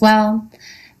opportunities as well.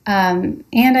 And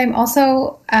I'm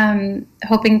also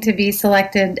hoping to be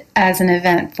selected as an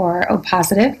event for O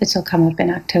Positive, which will come up in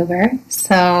October.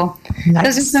 So Nice.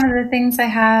 Those are some of the things I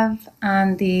have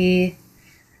on the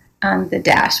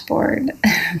dashboard.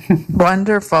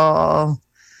 Wonderful.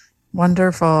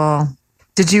 Wonderful.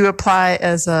 Did you apply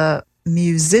as a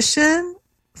musician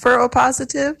for O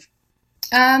Positive?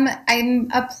 I'm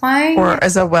applying. Or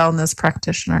as a wellness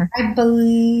practitioner? I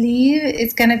believe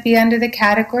it's going to be under the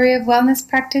category of wellness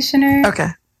practitioner. Okay.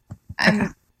 I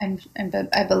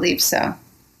believe so.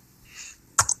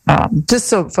 Just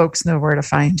so folks know where to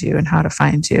find you and how to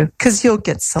find you, because you'll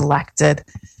get selected.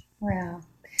 Well,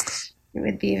 it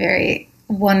would be a very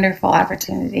wonderful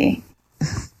opportunity.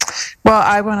 Well,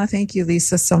 I want to thank you,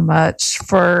 Lisa, so much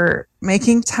for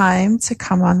making time to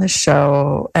come on the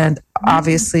show, and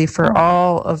obviously for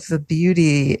all of the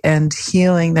beauty and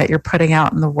healing that you're putting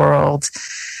out in the world.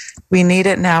 We need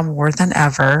it now more than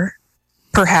ever.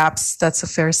 Perhaps that's a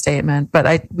fair statement,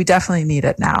 but we definitely need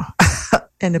it now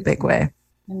in a big way.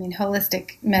 I mean,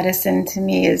 holistic medicine to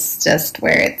me is just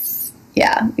where it's,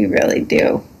 we really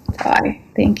do. So I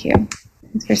thank you.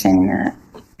 Thanks for saying that.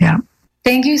 Yeah.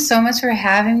 Thank you so much for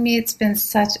having me. It's been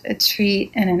such a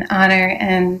treat and an honor,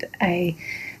 and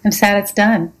I'm sad it's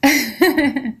done.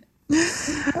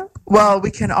 Well,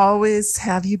 we can always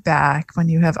have you back when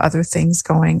you have other things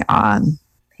going on.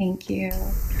 Thank you.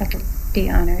 I would be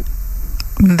honored.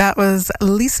 That was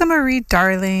Lisa Marie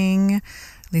Darling,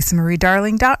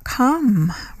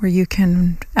 lisamariedarling.com, where you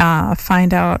can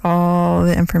find out all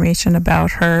the information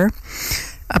about her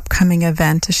upcoming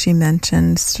event, as she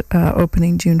mentioned,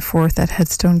 opening June 4th at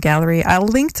Headstone Gallery. I'll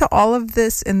link to all of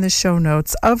this in the show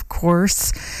notes, of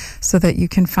course, so that you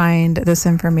can find this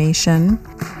information.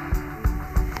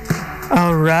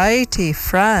 All righty,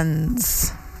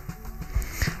 friends.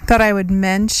 Thought I would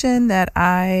mention that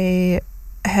I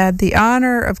had the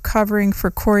honor of covering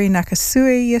for Corey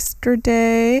Nakasue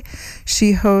yesterday.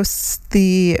 She hosts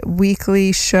the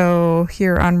weekly show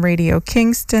here on Radio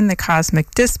Kingston, The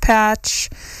Cosmic Dispatch,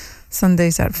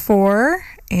 Sundays at 4,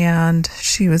 and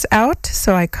she was out,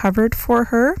 so I covered for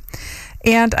her.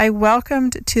 And I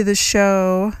welcomed to the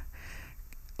show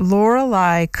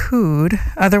Lorelei Cood,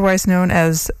 otherwise known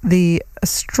as the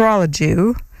Astrology,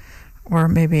 or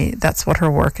maybe that's what her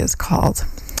work is called.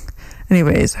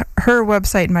 Anyways, her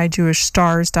website,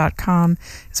 myjewishstars.com,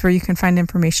 is where you can find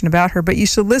information about her. But you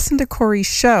should listen to Corey's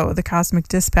show, The Cosmic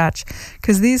Dispatch,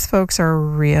 because these folks are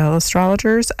real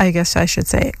astrologers, I guess I should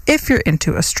say. If you're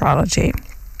into astrology,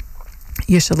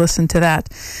 you should listen to that.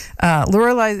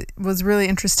 Lorelei was really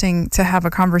interesting to have a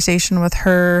conversation with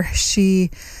her. She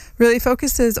really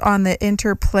focuses on the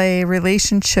interplay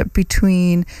relationship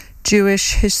between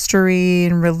Jewish history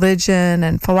and religion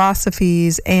and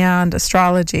philosophies and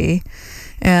astrology.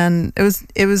 And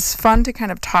it was fun to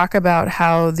kind of talk about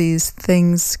how these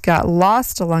things got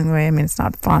lost along the way. I mean, it's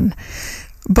not fun,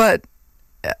 but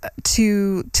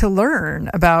to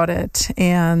learn about it.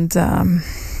 And so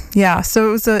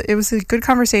it was a good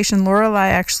conversation. Lorelei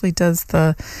actually does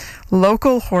the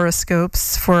local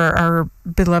horoscopes for our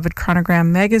beloved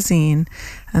Chronogram magazine,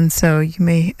 and so you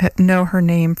may know her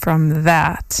name from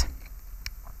that.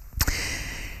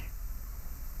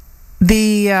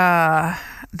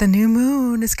 The new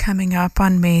moon is coming up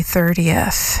on May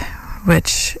 30th,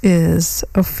 which is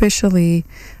officially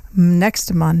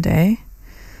next Monday,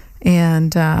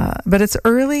 and but it's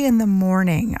early in the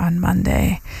morning on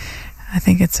Monday. I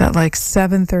think it's at like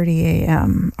 7:30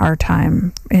 a.m. our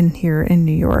time here in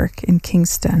New York, in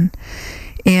Kingston.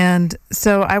 And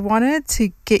so I wanted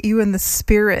to get you in the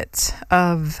spirit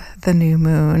of the new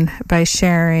moon by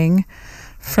sharing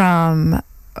from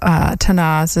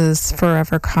Tanaz's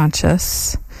Forever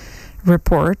Conscious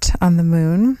report on the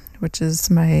moon, which is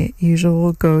my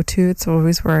usual go-to. It's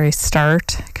always where I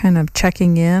start, kind of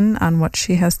checking in on what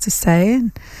she has to say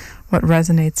and what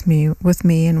resonates with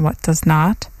me and what does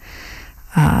not.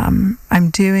 I'm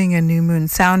doing a new moon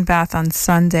sound bath on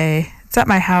Sunday. It's at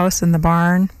my house in the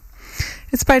barn.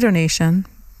 It's by donation.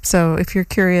 So if you're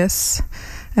curious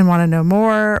and want to know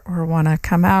more or want to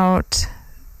come out,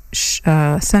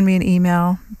 send me an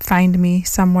email. Find me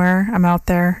somewhere. I'm out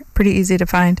there. Pretty easy to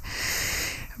find.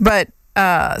 But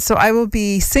so I will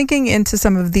be sinking into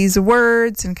some of these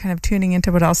words and kind of tuning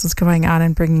into what else is going on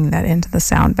and bringing that into the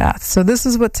sound bath. So this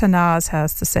is what Tanaz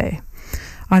has to say.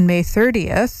 On May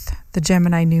 30th, the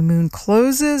Gemini new moon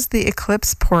closes the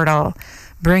eclipse portal,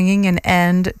 bringing an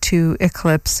end to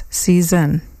eclipse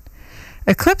season.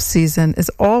 Eclipse season is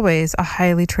always a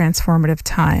highly transformative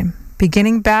time.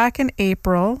 Beginning back in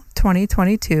April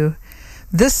 2022,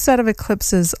 this set of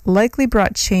eclipses likely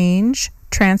brought change,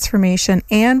 transformation,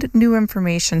 and new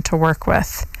information to work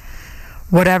with.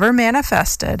 Whatever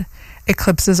manifested,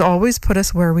 eclipses always put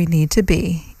us where we need to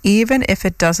be, even if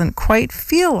it doesn't quite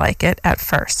feel like it at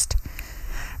first.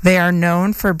 They are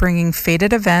known for bringing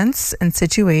fated events and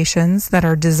situations that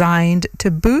are designed to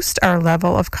boost our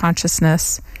level of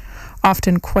consciousness,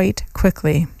 often quite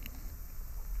quickly.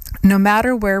 No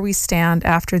matter where we stand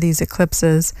after these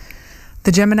eclipses,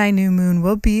 the Gemini new moon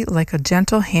will be like a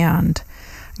gentle hand,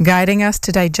 guiding us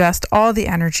to digest all the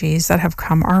energies that have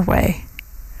come our way.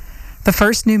 The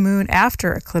first new moon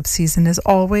after eclipse season is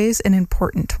always an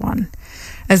important one,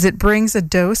 as it brings a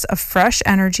dose of fresh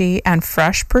energy and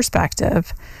fresh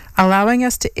perspective, allowing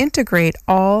us to integrate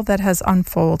all that has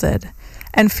unfolded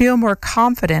and feel more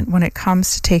confident when it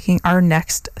comes to taking our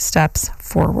next steps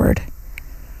forward.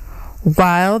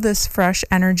 While this fresh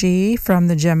energy from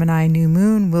the Gemini new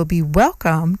moon will be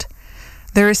welcomed,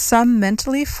 there is some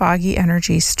mentally foggy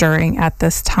energy stirring at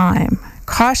this time,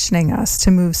 cautioning us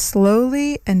to move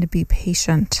slowly and to be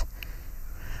patient.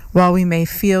 While we may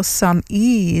feel some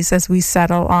ease as we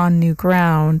settle on new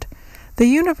ground, the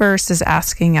universe is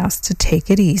asking us to take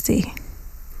it easy.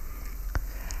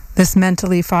 This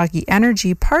mentally foggy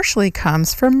energy partially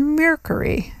comes from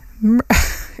Mercury.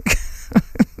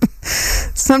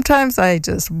 Sometimes I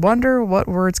just wonder what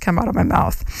words come out of my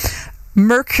mouth.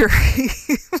 Mercury.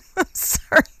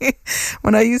 Sorry.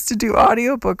 When I used to do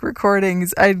audiobook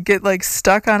recordings, I'd get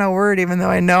stuck on a word even though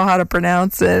I know how to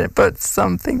pronounce it, but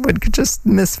something would just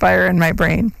misfire in my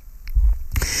brain.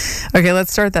 Okay,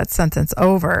 let's start that sentence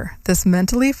over. This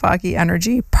mentally foggy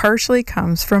energy partially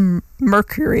comes from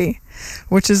Mercury,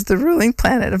 which is the ruling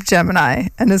planet of Gemini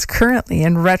and is currently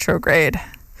in retrograde.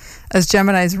 As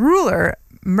Gemini's ruler,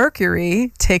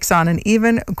 Mercury takes on an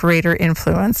even greater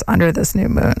influence under this new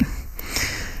moon.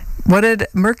 What did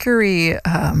Mercury,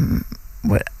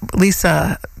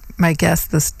 Lisa, my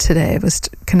guest today was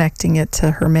connecting it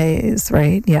to Hermes,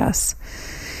 right? Yes.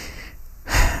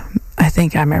 I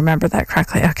think I remember that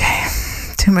correctly. Okay.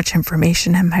 Too much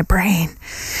information in my brain.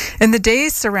 In the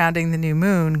days surrounding the new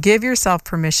moon, give yourself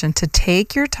permission to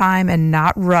take your time and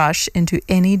not rush into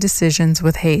any decisions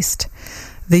with haste.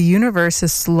 The universe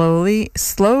is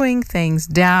slowing things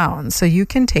down so you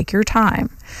can take your time,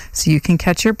 so you can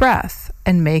catch your breath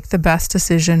and make the best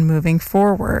decision moving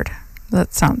forward.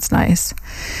 That sounds nice.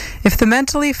 If the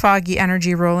mentally foggy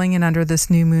energy rolling in under this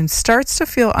new moon starts to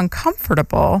feel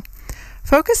uncomfortable,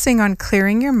 focusing on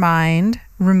clearing your mind,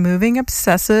 removing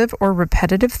obsessive or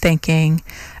repetitive thinking,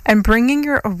 and bringing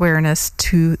your awareness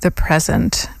to the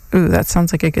present. Ooh, that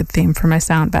sounds like a good theme for my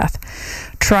sound bath.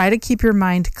 Try to keep your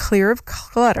mind clear of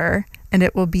clutter, and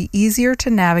it will be easier to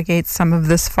navigate some of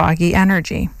this foggy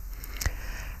energy.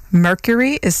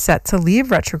 Mercury is set to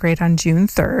leave retrograde on June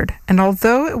 3rd, and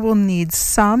although it will need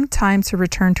some time to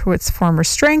return to its former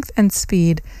strength and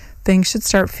speed, things should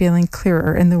start feeling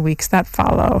clearer in the weeks that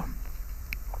follow.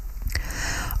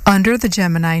 Under the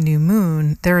Gemini new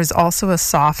moon, there is also a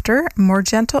softer, more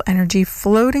gentle energy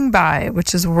floating by,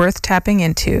 which is worth tapping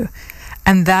into,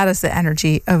 and that is the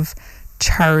energy of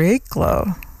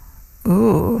Chariklo.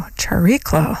 Ooh,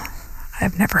 Chariklo.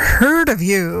 I've never heard of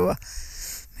you.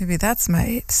 Maybe that's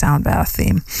my sound bath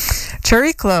theme.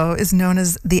 Chariklo is known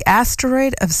as the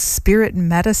asteroid of spirit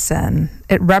medicine.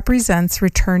 It represents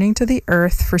returning to the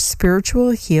earth for spiritual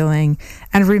healing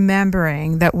and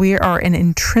remembering that we are an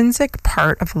intrinsic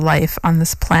part of life on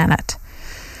this planet.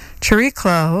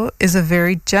 Chariklo is a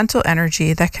very gentle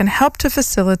energy that can help to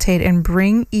facilitate and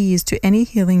bring ease to any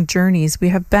healing journeys we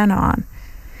have been on.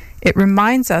 It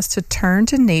reminds us to turn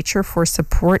to nature for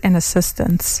support and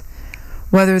assistance,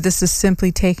 whether this is simply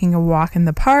taking a walk in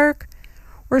the park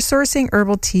or sourcing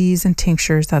herbal teas and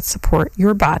tinctures that support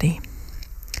your body.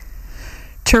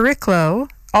 Chariklo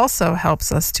also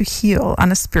helps us to heal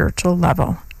on a spiritual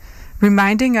level,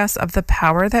 reminding us of the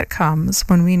power that comes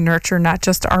when we nurture not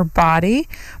just our body,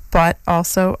 but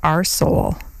also our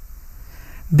soul.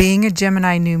 Being a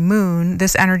Gemini new moon,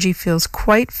 this energy feels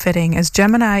quite fitting as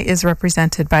Gemini is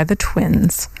represented by the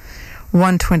twins.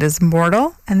 One twin is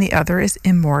mortal and the other is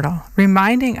immortal,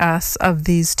 reminding us of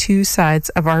these two sides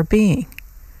of our being.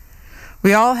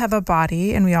 We all have a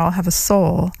body and we all have a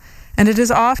soul, and it is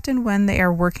often when they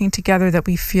are working together that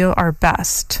we feel our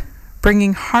best.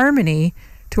 Bringing harmony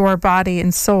to our body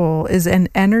and soul is an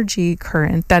energy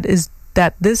current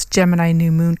that this Gemini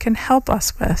new moon can help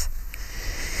us with.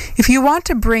 If you want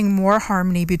to bring more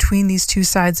harmony between these two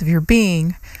sides of your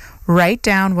being, write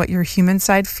down what your human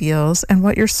side feels and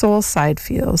what your soul side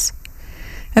feels,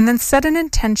 and then set an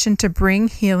intention to bring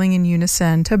healing in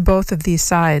unison to both of these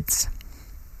sides.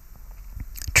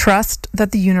 Trust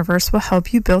that the universe will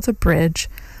help you build a bridge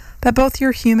that both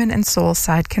your human and soul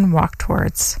side can walk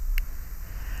towards.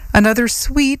 Another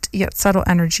sweet yet subtle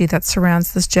energy that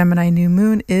surrounds this Gemini new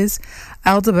moon is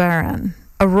Aldebaran,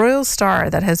 a royal star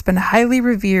that has been highly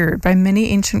revered by many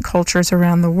ancient cultures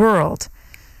around the world.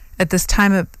 At this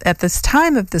time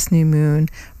of this new moon,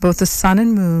 both the sun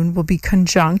and moon will be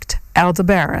conjunct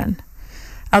Aldebaran.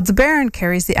 Aldebaran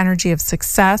carries the energy of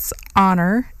success,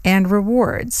 honor, and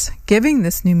rewards, giving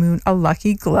this new moon a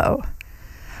lucky glow.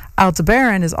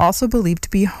 Aldebaran is also believed to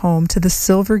be home to the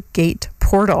Silver Gate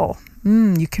portal.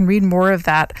 You can read more of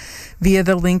that via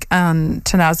the link on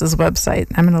Tanaz's website.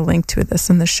 I'm going to link to this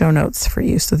in the show notes for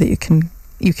you so that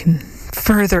you can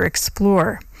further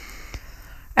explore.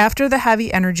 After the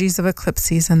heavy energies of eclipse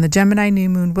season, the Gemini new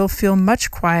moon will feel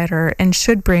much quieter and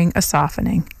should bring a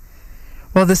softening.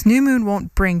 While this new moon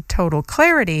won't bring total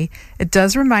clarity, it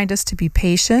does remind us to be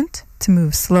patient, to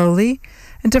move slowly,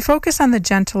 and to focus on the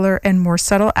gentler and more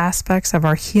subtle aspects of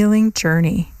our healing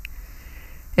journey.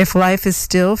 If life is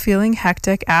still feeling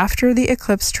hectic after the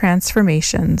eclipse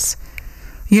transformations,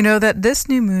 you know that this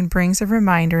new moon brings a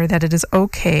reminder that it is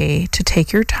okay to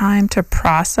take your time to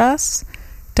process,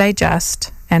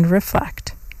 digest, and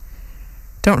reflect.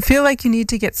 Don't feel like you need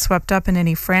to get swept up in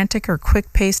any frantic or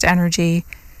quick-paced energy.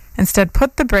 Instead,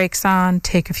 put the brakes on,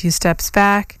 take a few steps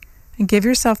back, and give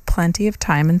yourself plenty of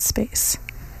time and space.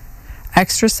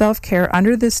 Extra self-care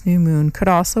under this new moon could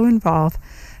also involve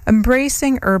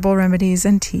embracing herbal remedies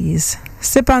and teas.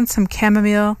 Sip on some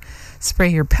chamomile, spray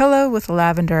your pillow with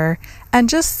lavender, and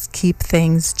just keep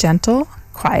things gentle,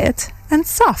 quiet, and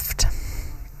soft.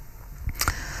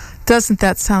 Doesn't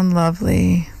that sound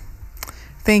lovely?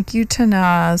 Thank you,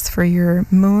 Tanaz, for your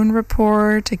moon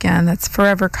report. Again, that's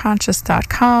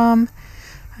foreverconscious.com.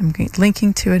 I'm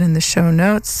linking to it in the show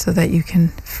notes so that you can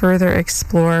further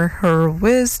explore her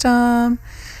wisdom.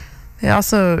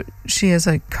 She is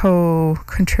a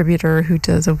co-contributor who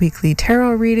does a weekly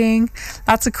tarot reading.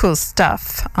 Lots of cool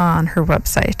stuff on her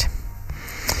website.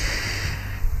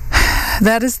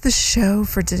 That is the show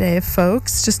for today,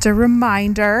 folks. Just a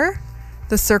reminder,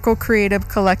 the Circle Creative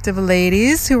Collective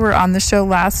ladies who were on the show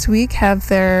last week have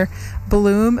their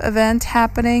Bloom event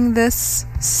happening this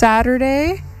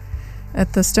Saturday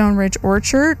at the Stone Ridge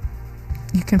Orchard.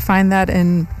 You can find that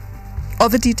in all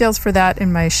the details for that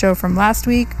in my show from last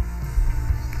week.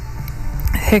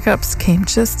 Hiccups came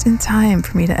just in time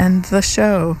for me to end the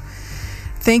show.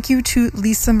 Thank you to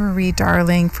Lisa Marie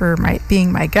Darling for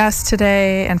being my guest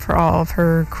today and for all of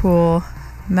her cool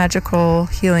magical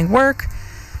healing work.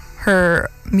 Her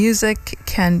music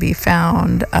can be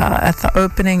found at the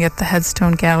opening at the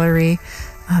Headstone Gallery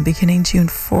beginning June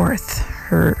 4th.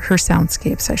 Her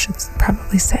Soundscapes, I should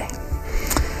probably say.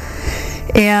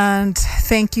 And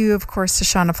thank you, of course, to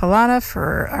Shauna Falana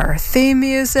for our theme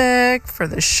music for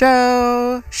the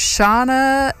show.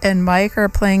 Shauna and Mike are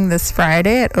playing this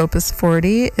Friday at Opus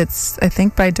 40. It's, I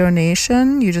think, by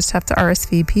donation. You just have to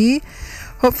RSVP.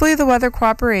 Hopefully the weather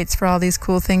cooperates for all these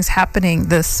cool things happening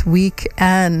this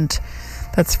weekend.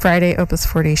 That's Friday, Opus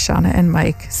 40. Shauna and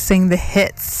Mike sing the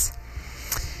hits.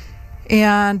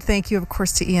 And thank you, of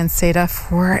course, to Ian Seda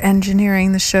for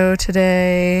engineering the show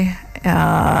today.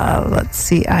 Let's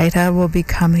see, Ida will be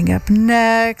coming up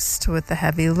next with the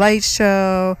Heavy Light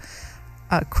Show.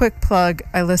 A quick plug,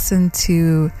 I listened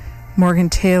to Morgan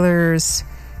Taylor's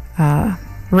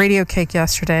Radio Cake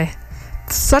yesterday.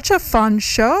 Such a fun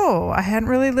show. I hadn't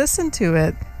really listened to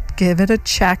it. Give it a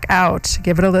check out.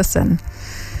 Give it a listen.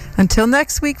 Until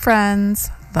next week, friends,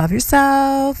 love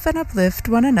yourself and uplift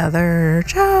one another.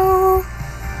 Ciao.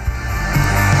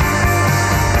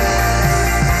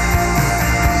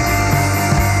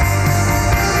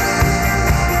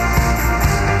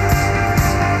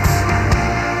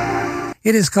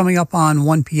 It is coming up on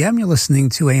 1 p.m. You're listening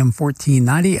to AM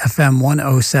 1490, FM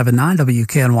 1079,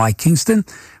 WKNY Kingston.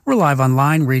 We're live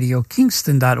online,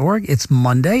 radiokingston.org. It's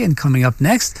Monday, and coming up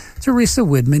next, Teresa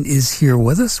Widman is here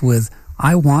with us with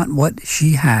I Want What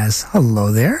She Has.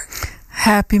 Hello there.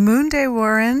 Happy Moon Day,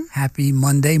 Warren. Happy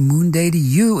Monday, Moon Day to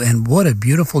you, and what a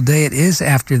beautiful day it is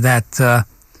after that,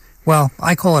 well,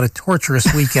 I call it a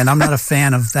torturous weekend. I'm not a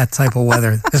fan of that type of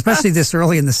weather, especially this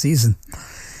early in the season.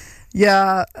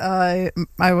 Yeah, I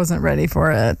wasn't ready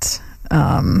for it.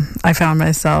 I found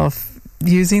myself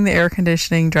using the air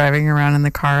conditioning, driving around in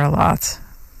the car a lot.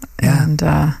 Yeah. And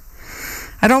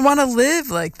I don't want to live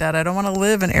like that. I don't want to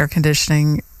live in air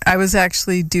conditioning. I was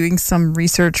actually doing some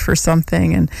research for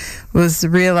something and was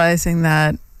realizing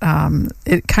that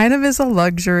it kind of is a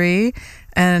luxury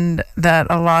and that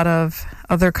a lot of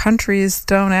other countries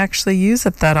don't actually use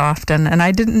it that often. And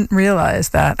I didn't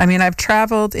realize that. I mean, I've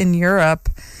traveled in Europe,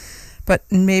 but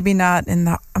maybe not in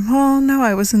the... Oh, no,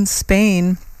 I was in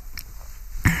Spain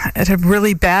It had a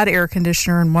really bad air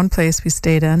conditioner in one place we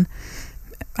stayed in.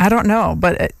 I don't know,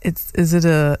 but is it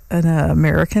an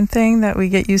American thing that we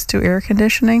get used to air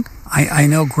conditioning? I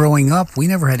know growing up, we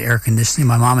never had air conditioning.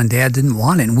 My mom and dad didn't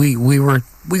want it. And we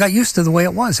got used to the way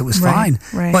it was. It was fine.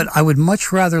 Right. But I would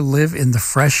much rather live in the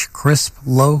fresh, crisp,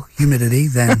 low humidity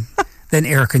than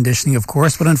air conditioning, of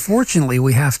course. But unfortunately,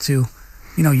 we have to,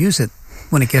 use it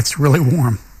when it gets really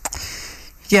warm.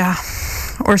 Yeah.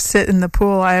 Or sit in the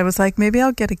pool. I was like, maybe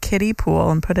I'll get a kiddie pool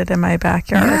and put it in my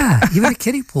backyard. Yeah, even a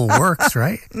kiddie pool works,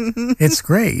 right? It's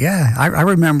great. Yeah, I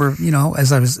remember,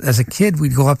 as a kid,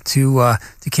 we'd go up to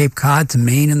Cape Cod, to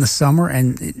Maine in the summer,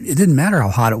 and it didn't matter how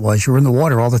hot it was. You were in the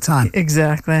water all the time.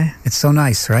 Exactly. It's so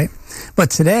nice, right?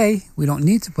 But today, we don't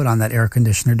need to put on that air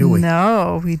conditioner, do we?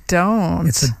 No, we don't.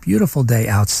 It's a beautiful day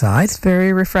outside. It's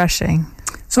very refreshing.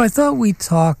 So I thought we'd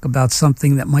talk about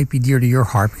something that might be dear to your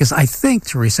heart, because I think,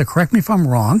 Teresa, correct me if I'm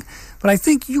wrong, but I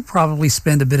think you probably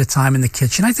spend a bit of time in the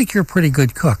kitchen. I think you're a pretty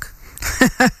good cook.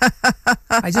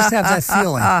 I just have that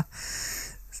feeling.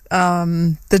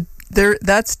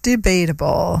 That's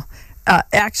debatable.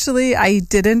 Actually, I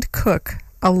didn't cook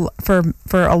for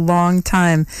a long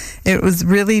time. It was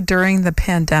really during the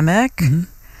pandemic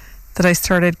that I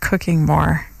started cooking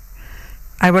more.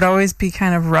 I would always be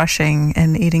kind of rushing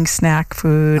and eating snack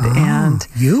food. And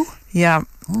you? Yeah.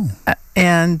 Oh.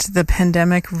 And the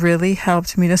pandemic really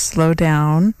helped me to slow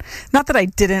down. Not that I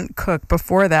didn't cook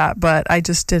before that, but I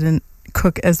just didn't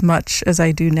cook as much as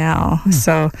I do now.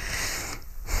 So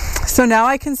now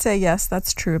I can say, yes,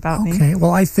 that's true about me. Okay. Well,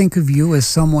 I think of you as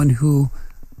someone who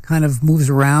kind of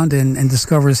moves around and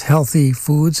discovers healthy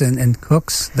foods and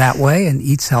cooks that way and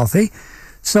eats healthy.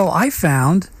 So I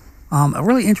found a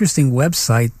really interesting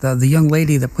website. The young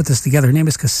lady that put this together, her name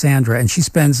is Cassandra, and she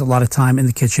spends a lot of time in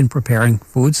the kitchen preparing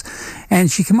foods. And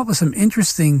she came up with some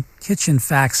interesting kitchen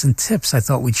facts and tips I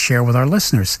thought we'd share with our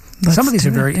listeners. Some of these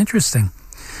are very interesting.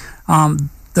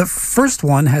 The first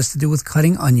one has to do with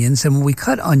cutting onions. And when we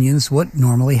cut onions, what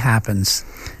normally happens?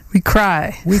 We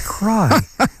cry. We cry.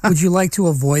 Would you like to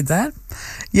avoid that?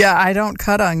 Yeah, I don't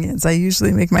cut onions. I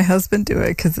usually make my husband do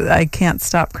it because I can't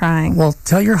stop crying. Well,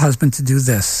 tell your husband to do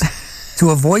this.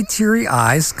 To avoid teary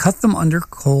eyes, cut them under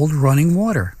cold running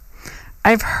water.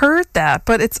 I've heard that,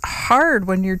 but it's hard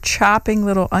when you're chopping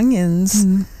little onions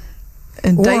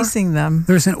and dicing them.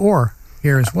 There's an or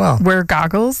here as well. Wear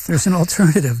goggles? There's an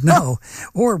alternative, no.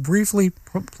 Or briefly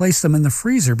place them in the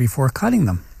freezer before cutting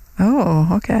them. Oh,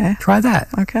 okay. Try that.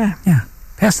 Okay. Yeah.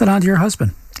 Pass that on to your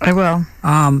husband. I will.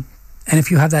 And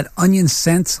if you have that onion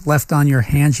scent left on your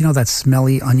hands, that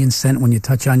smelly onion scent when you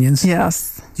touch onions?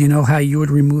 Yes. Do you know how you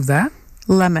would remove that?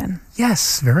 Lemon.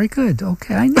 Yes, very good.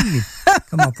 Okay, I knew you'd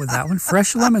come up with that one.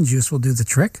 Fresh lemon juice will do the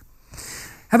trick.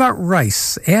 How about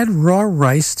rice? Add raw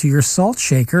rice to your salt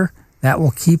shaker. That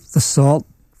will keep the salt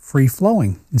free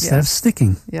flowing instead of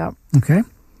sticking. Yep. Okay.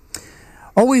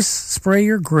 Always spray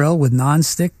your grill with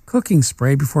non-stick cooking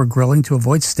spray before grilling to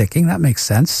avoid sticking. That makes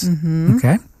sense.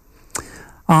 Okay.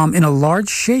 In a large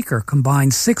shaker,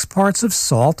 combine 6 parts of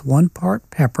salt, 1 part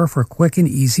pepper for quick and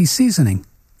easy seasoning.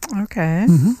 Okay.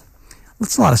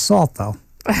 That's a lot of salt, though.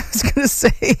 I was going to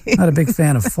say. Not a big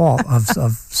fan of salt.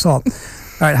 All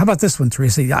right, how about this one,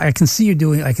 Teresa? I can see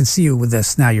you with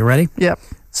this. Now, you ready? Yep.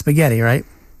 Spaghetti, right?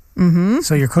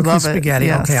 So you're cooking spaghetti.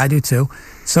 Yes. Okay, I do too.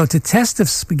 So to test if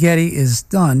spaghetti is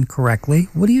done correctly,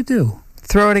 what do you do?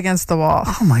 Throw it against the wall.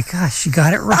 Oh my gosh, you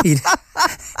got it right.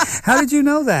 How did you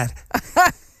know that?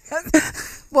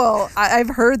 Well, I've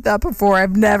heard that before.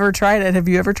 I've never tried it. Have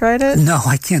you ever tried it? No,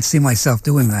 I can't see myself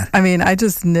doing that. I mean, I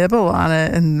just nibble on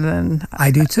it and then...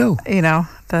 I do too.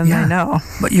 then I know.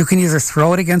 But you can either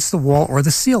throw it against the wall or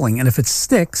the ceiling, and if it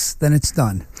sticks, then it's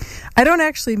done. I don't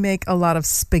actually make a lot of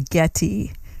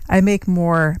spaghetti. I make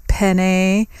more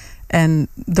penne and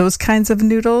those kinds of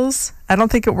noodles. I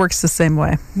don't think it works the same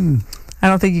way. I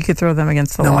don't think you could throw them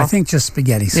against the wall. No, I think just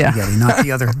spaghetti, not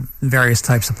the other various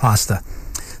types of pasta.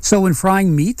 So when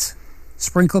frying meat,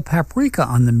 sprinkle paprika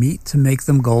on the meat to make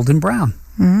them golden brown.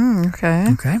 Okay.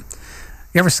 Okay.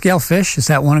 You ever scale fish? Is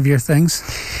that one of your things?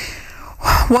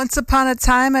 Once upon a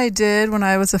time I did when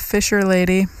I was a fisher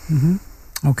lady.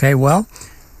 Okay, well,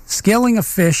 scaling a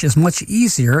fish is much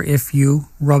easier if you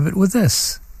rub it with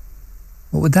this.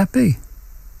 What would that be?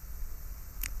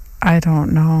 I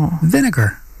don't know.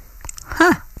 Vinegar.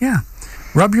 Yeah.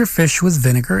 Rub your fish with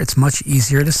vinegar. It's much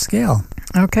easier to scale.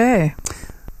 Okay.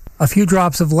 A few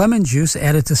drops of lemon juice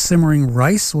added to simmering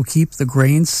rice will keep the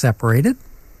grains separated.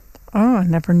 Oh, I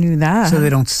never knew that. So they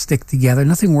don't stick together.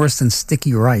 Nothing worse than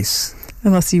sticky rice.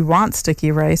 Unless you want sticky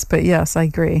rice, but yes, I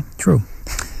agree. True.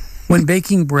 When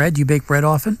baking bread, you bake bread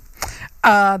often?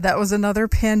 That was another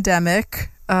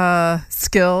pandemic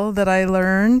skill that I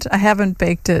learned. I haven't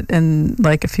baked it in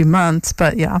like a few months,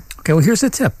 but yeah. Okay, well, here's a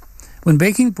tip. When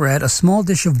baking bread, a small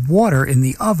dish of water in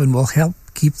the oven will help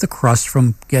keep the crust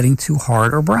from getting too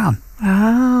hard or brown.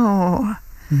 Oh,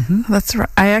 that's right.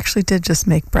 I actually did just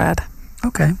make bread.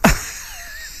 Okay.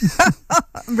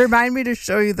 Remind me to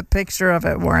show you the picture of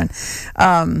it, Warren.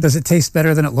 Does it taste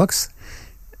better than it looks?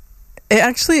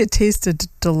 It tasted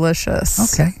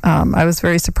delicious. Okay. I was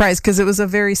very surprised because it was a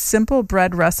very simple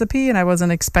bread recipe, and I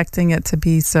wasn't expecting it to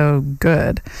be so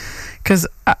good. Because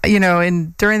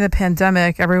during the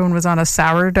pandemic, everyone was on a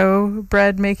sourdough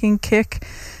bread making kick,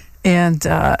 and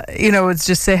it's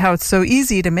just say how it's so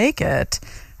easy to make it.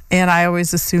 And I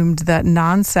always assumed that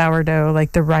non-sourdough,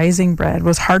 like the rising bread,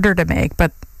 was harder to make,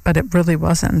 but it really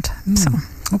wasn't.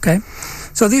 Okay.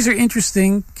 So these are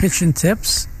interesting kitchen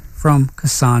tips from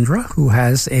Cassandra, who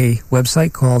has a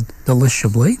website called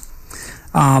Delishably.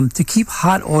 To keep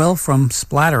hot oil from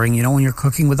splattering, when you're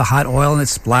cooking with the hot oil and it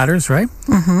splatters, right?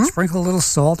 Mm-hmm. Sprinkle a little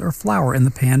salt or flour in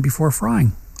the pan before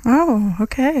frying. Oh,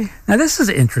 okay. Now this is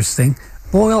interesting.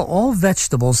 Boil all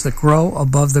vegetables that grow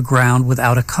above the ground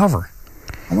without a cover.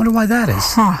 I wonder why that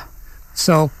is. Huh.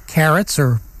 So carrots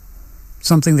or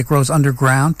something that grows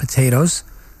underground, potatoes,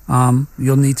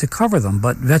 you'll need to cover them.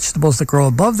 But vegetables that grow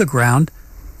above the ground,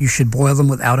 you should boil them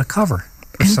without a cover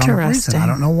for some reason. I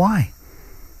don't know why.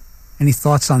 Any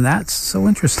thoughts on that? It's so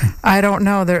interesting. I don't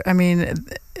know.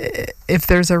 If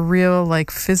there's a real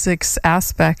physics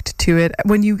aspect to it,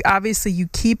 when you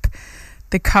keep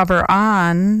the cover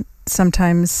on,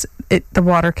 sometimes the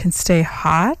water can stay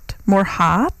more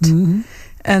hot. Mm-hmm.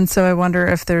 And so I wonder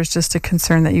if there's just a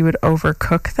concern that you would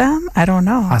overcook them. I don't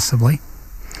know. Possibly.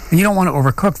 And you don't want to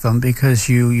overcook them because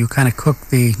you kind of cook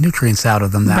the nutrients out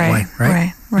of them that way,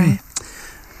 right? Right.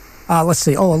 Let's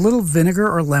see. A little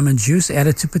vinegar or lemon juice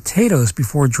added to potatoes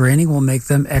before draining will make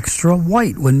them extra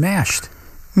white when mashed.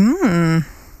 I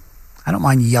don't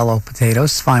mind yellow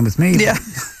potatoes. It's fine with me. Yeah.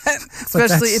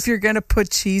 Especially if you're going to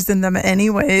put cheese in them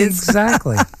anyways.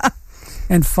 Exactly.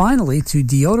 And finally, to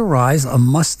deodorize a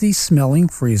musty-smelling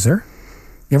freezer.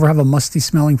 You ever have a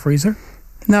musty-smelling freezer?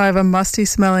 No, I have a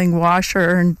musty-smelling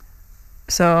washer, and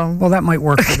so... Well, that might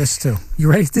work for this, too. You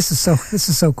ready? This is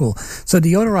so cool. So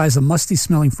deodorize a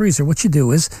musty-smelling freezer. What you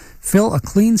do is fill a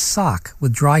clean sock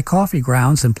with dry coffee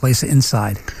grounds and place it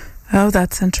inside. Oh,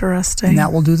 that's interesting. And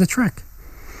that will do the trick.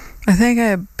 I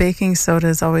think baking soda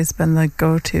has always been the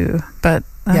go-to, but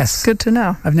that's good to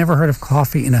know. I've never heard of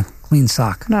coffee in a clean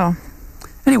sock. No.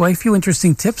 Anyway, a few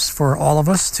interesting tips for all of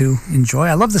us to enjoy.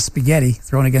 I love the spaghetti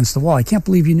thrown against the wall. I can't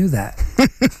believe you knew that.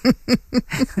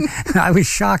 I was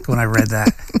shocked when I read that.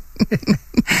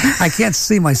 I can't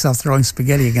see myself throwing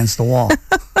spaghetti against the wall.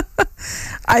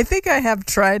 I think I have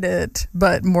tried it,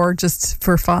 but more just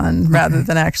for fun rather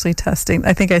than actually testing.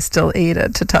 I think I still ate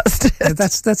it to test it.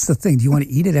 That's the thing. Do you want to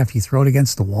eat it after you throw it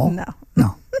against the wall?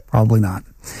 No, probably not.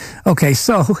 Okay,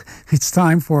 so it's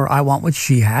time for I Want What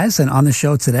She Has. And on the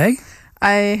show today,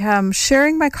 I am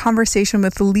sharing my conversation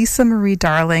with Lisa Marie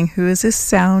Darling, who is a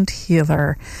sound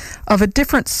healer of a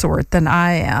different sort than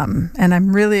I am. And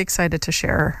I'm really excited to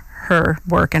share her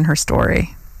work and her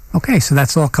story. Okay, so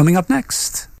that's all coming up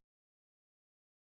next.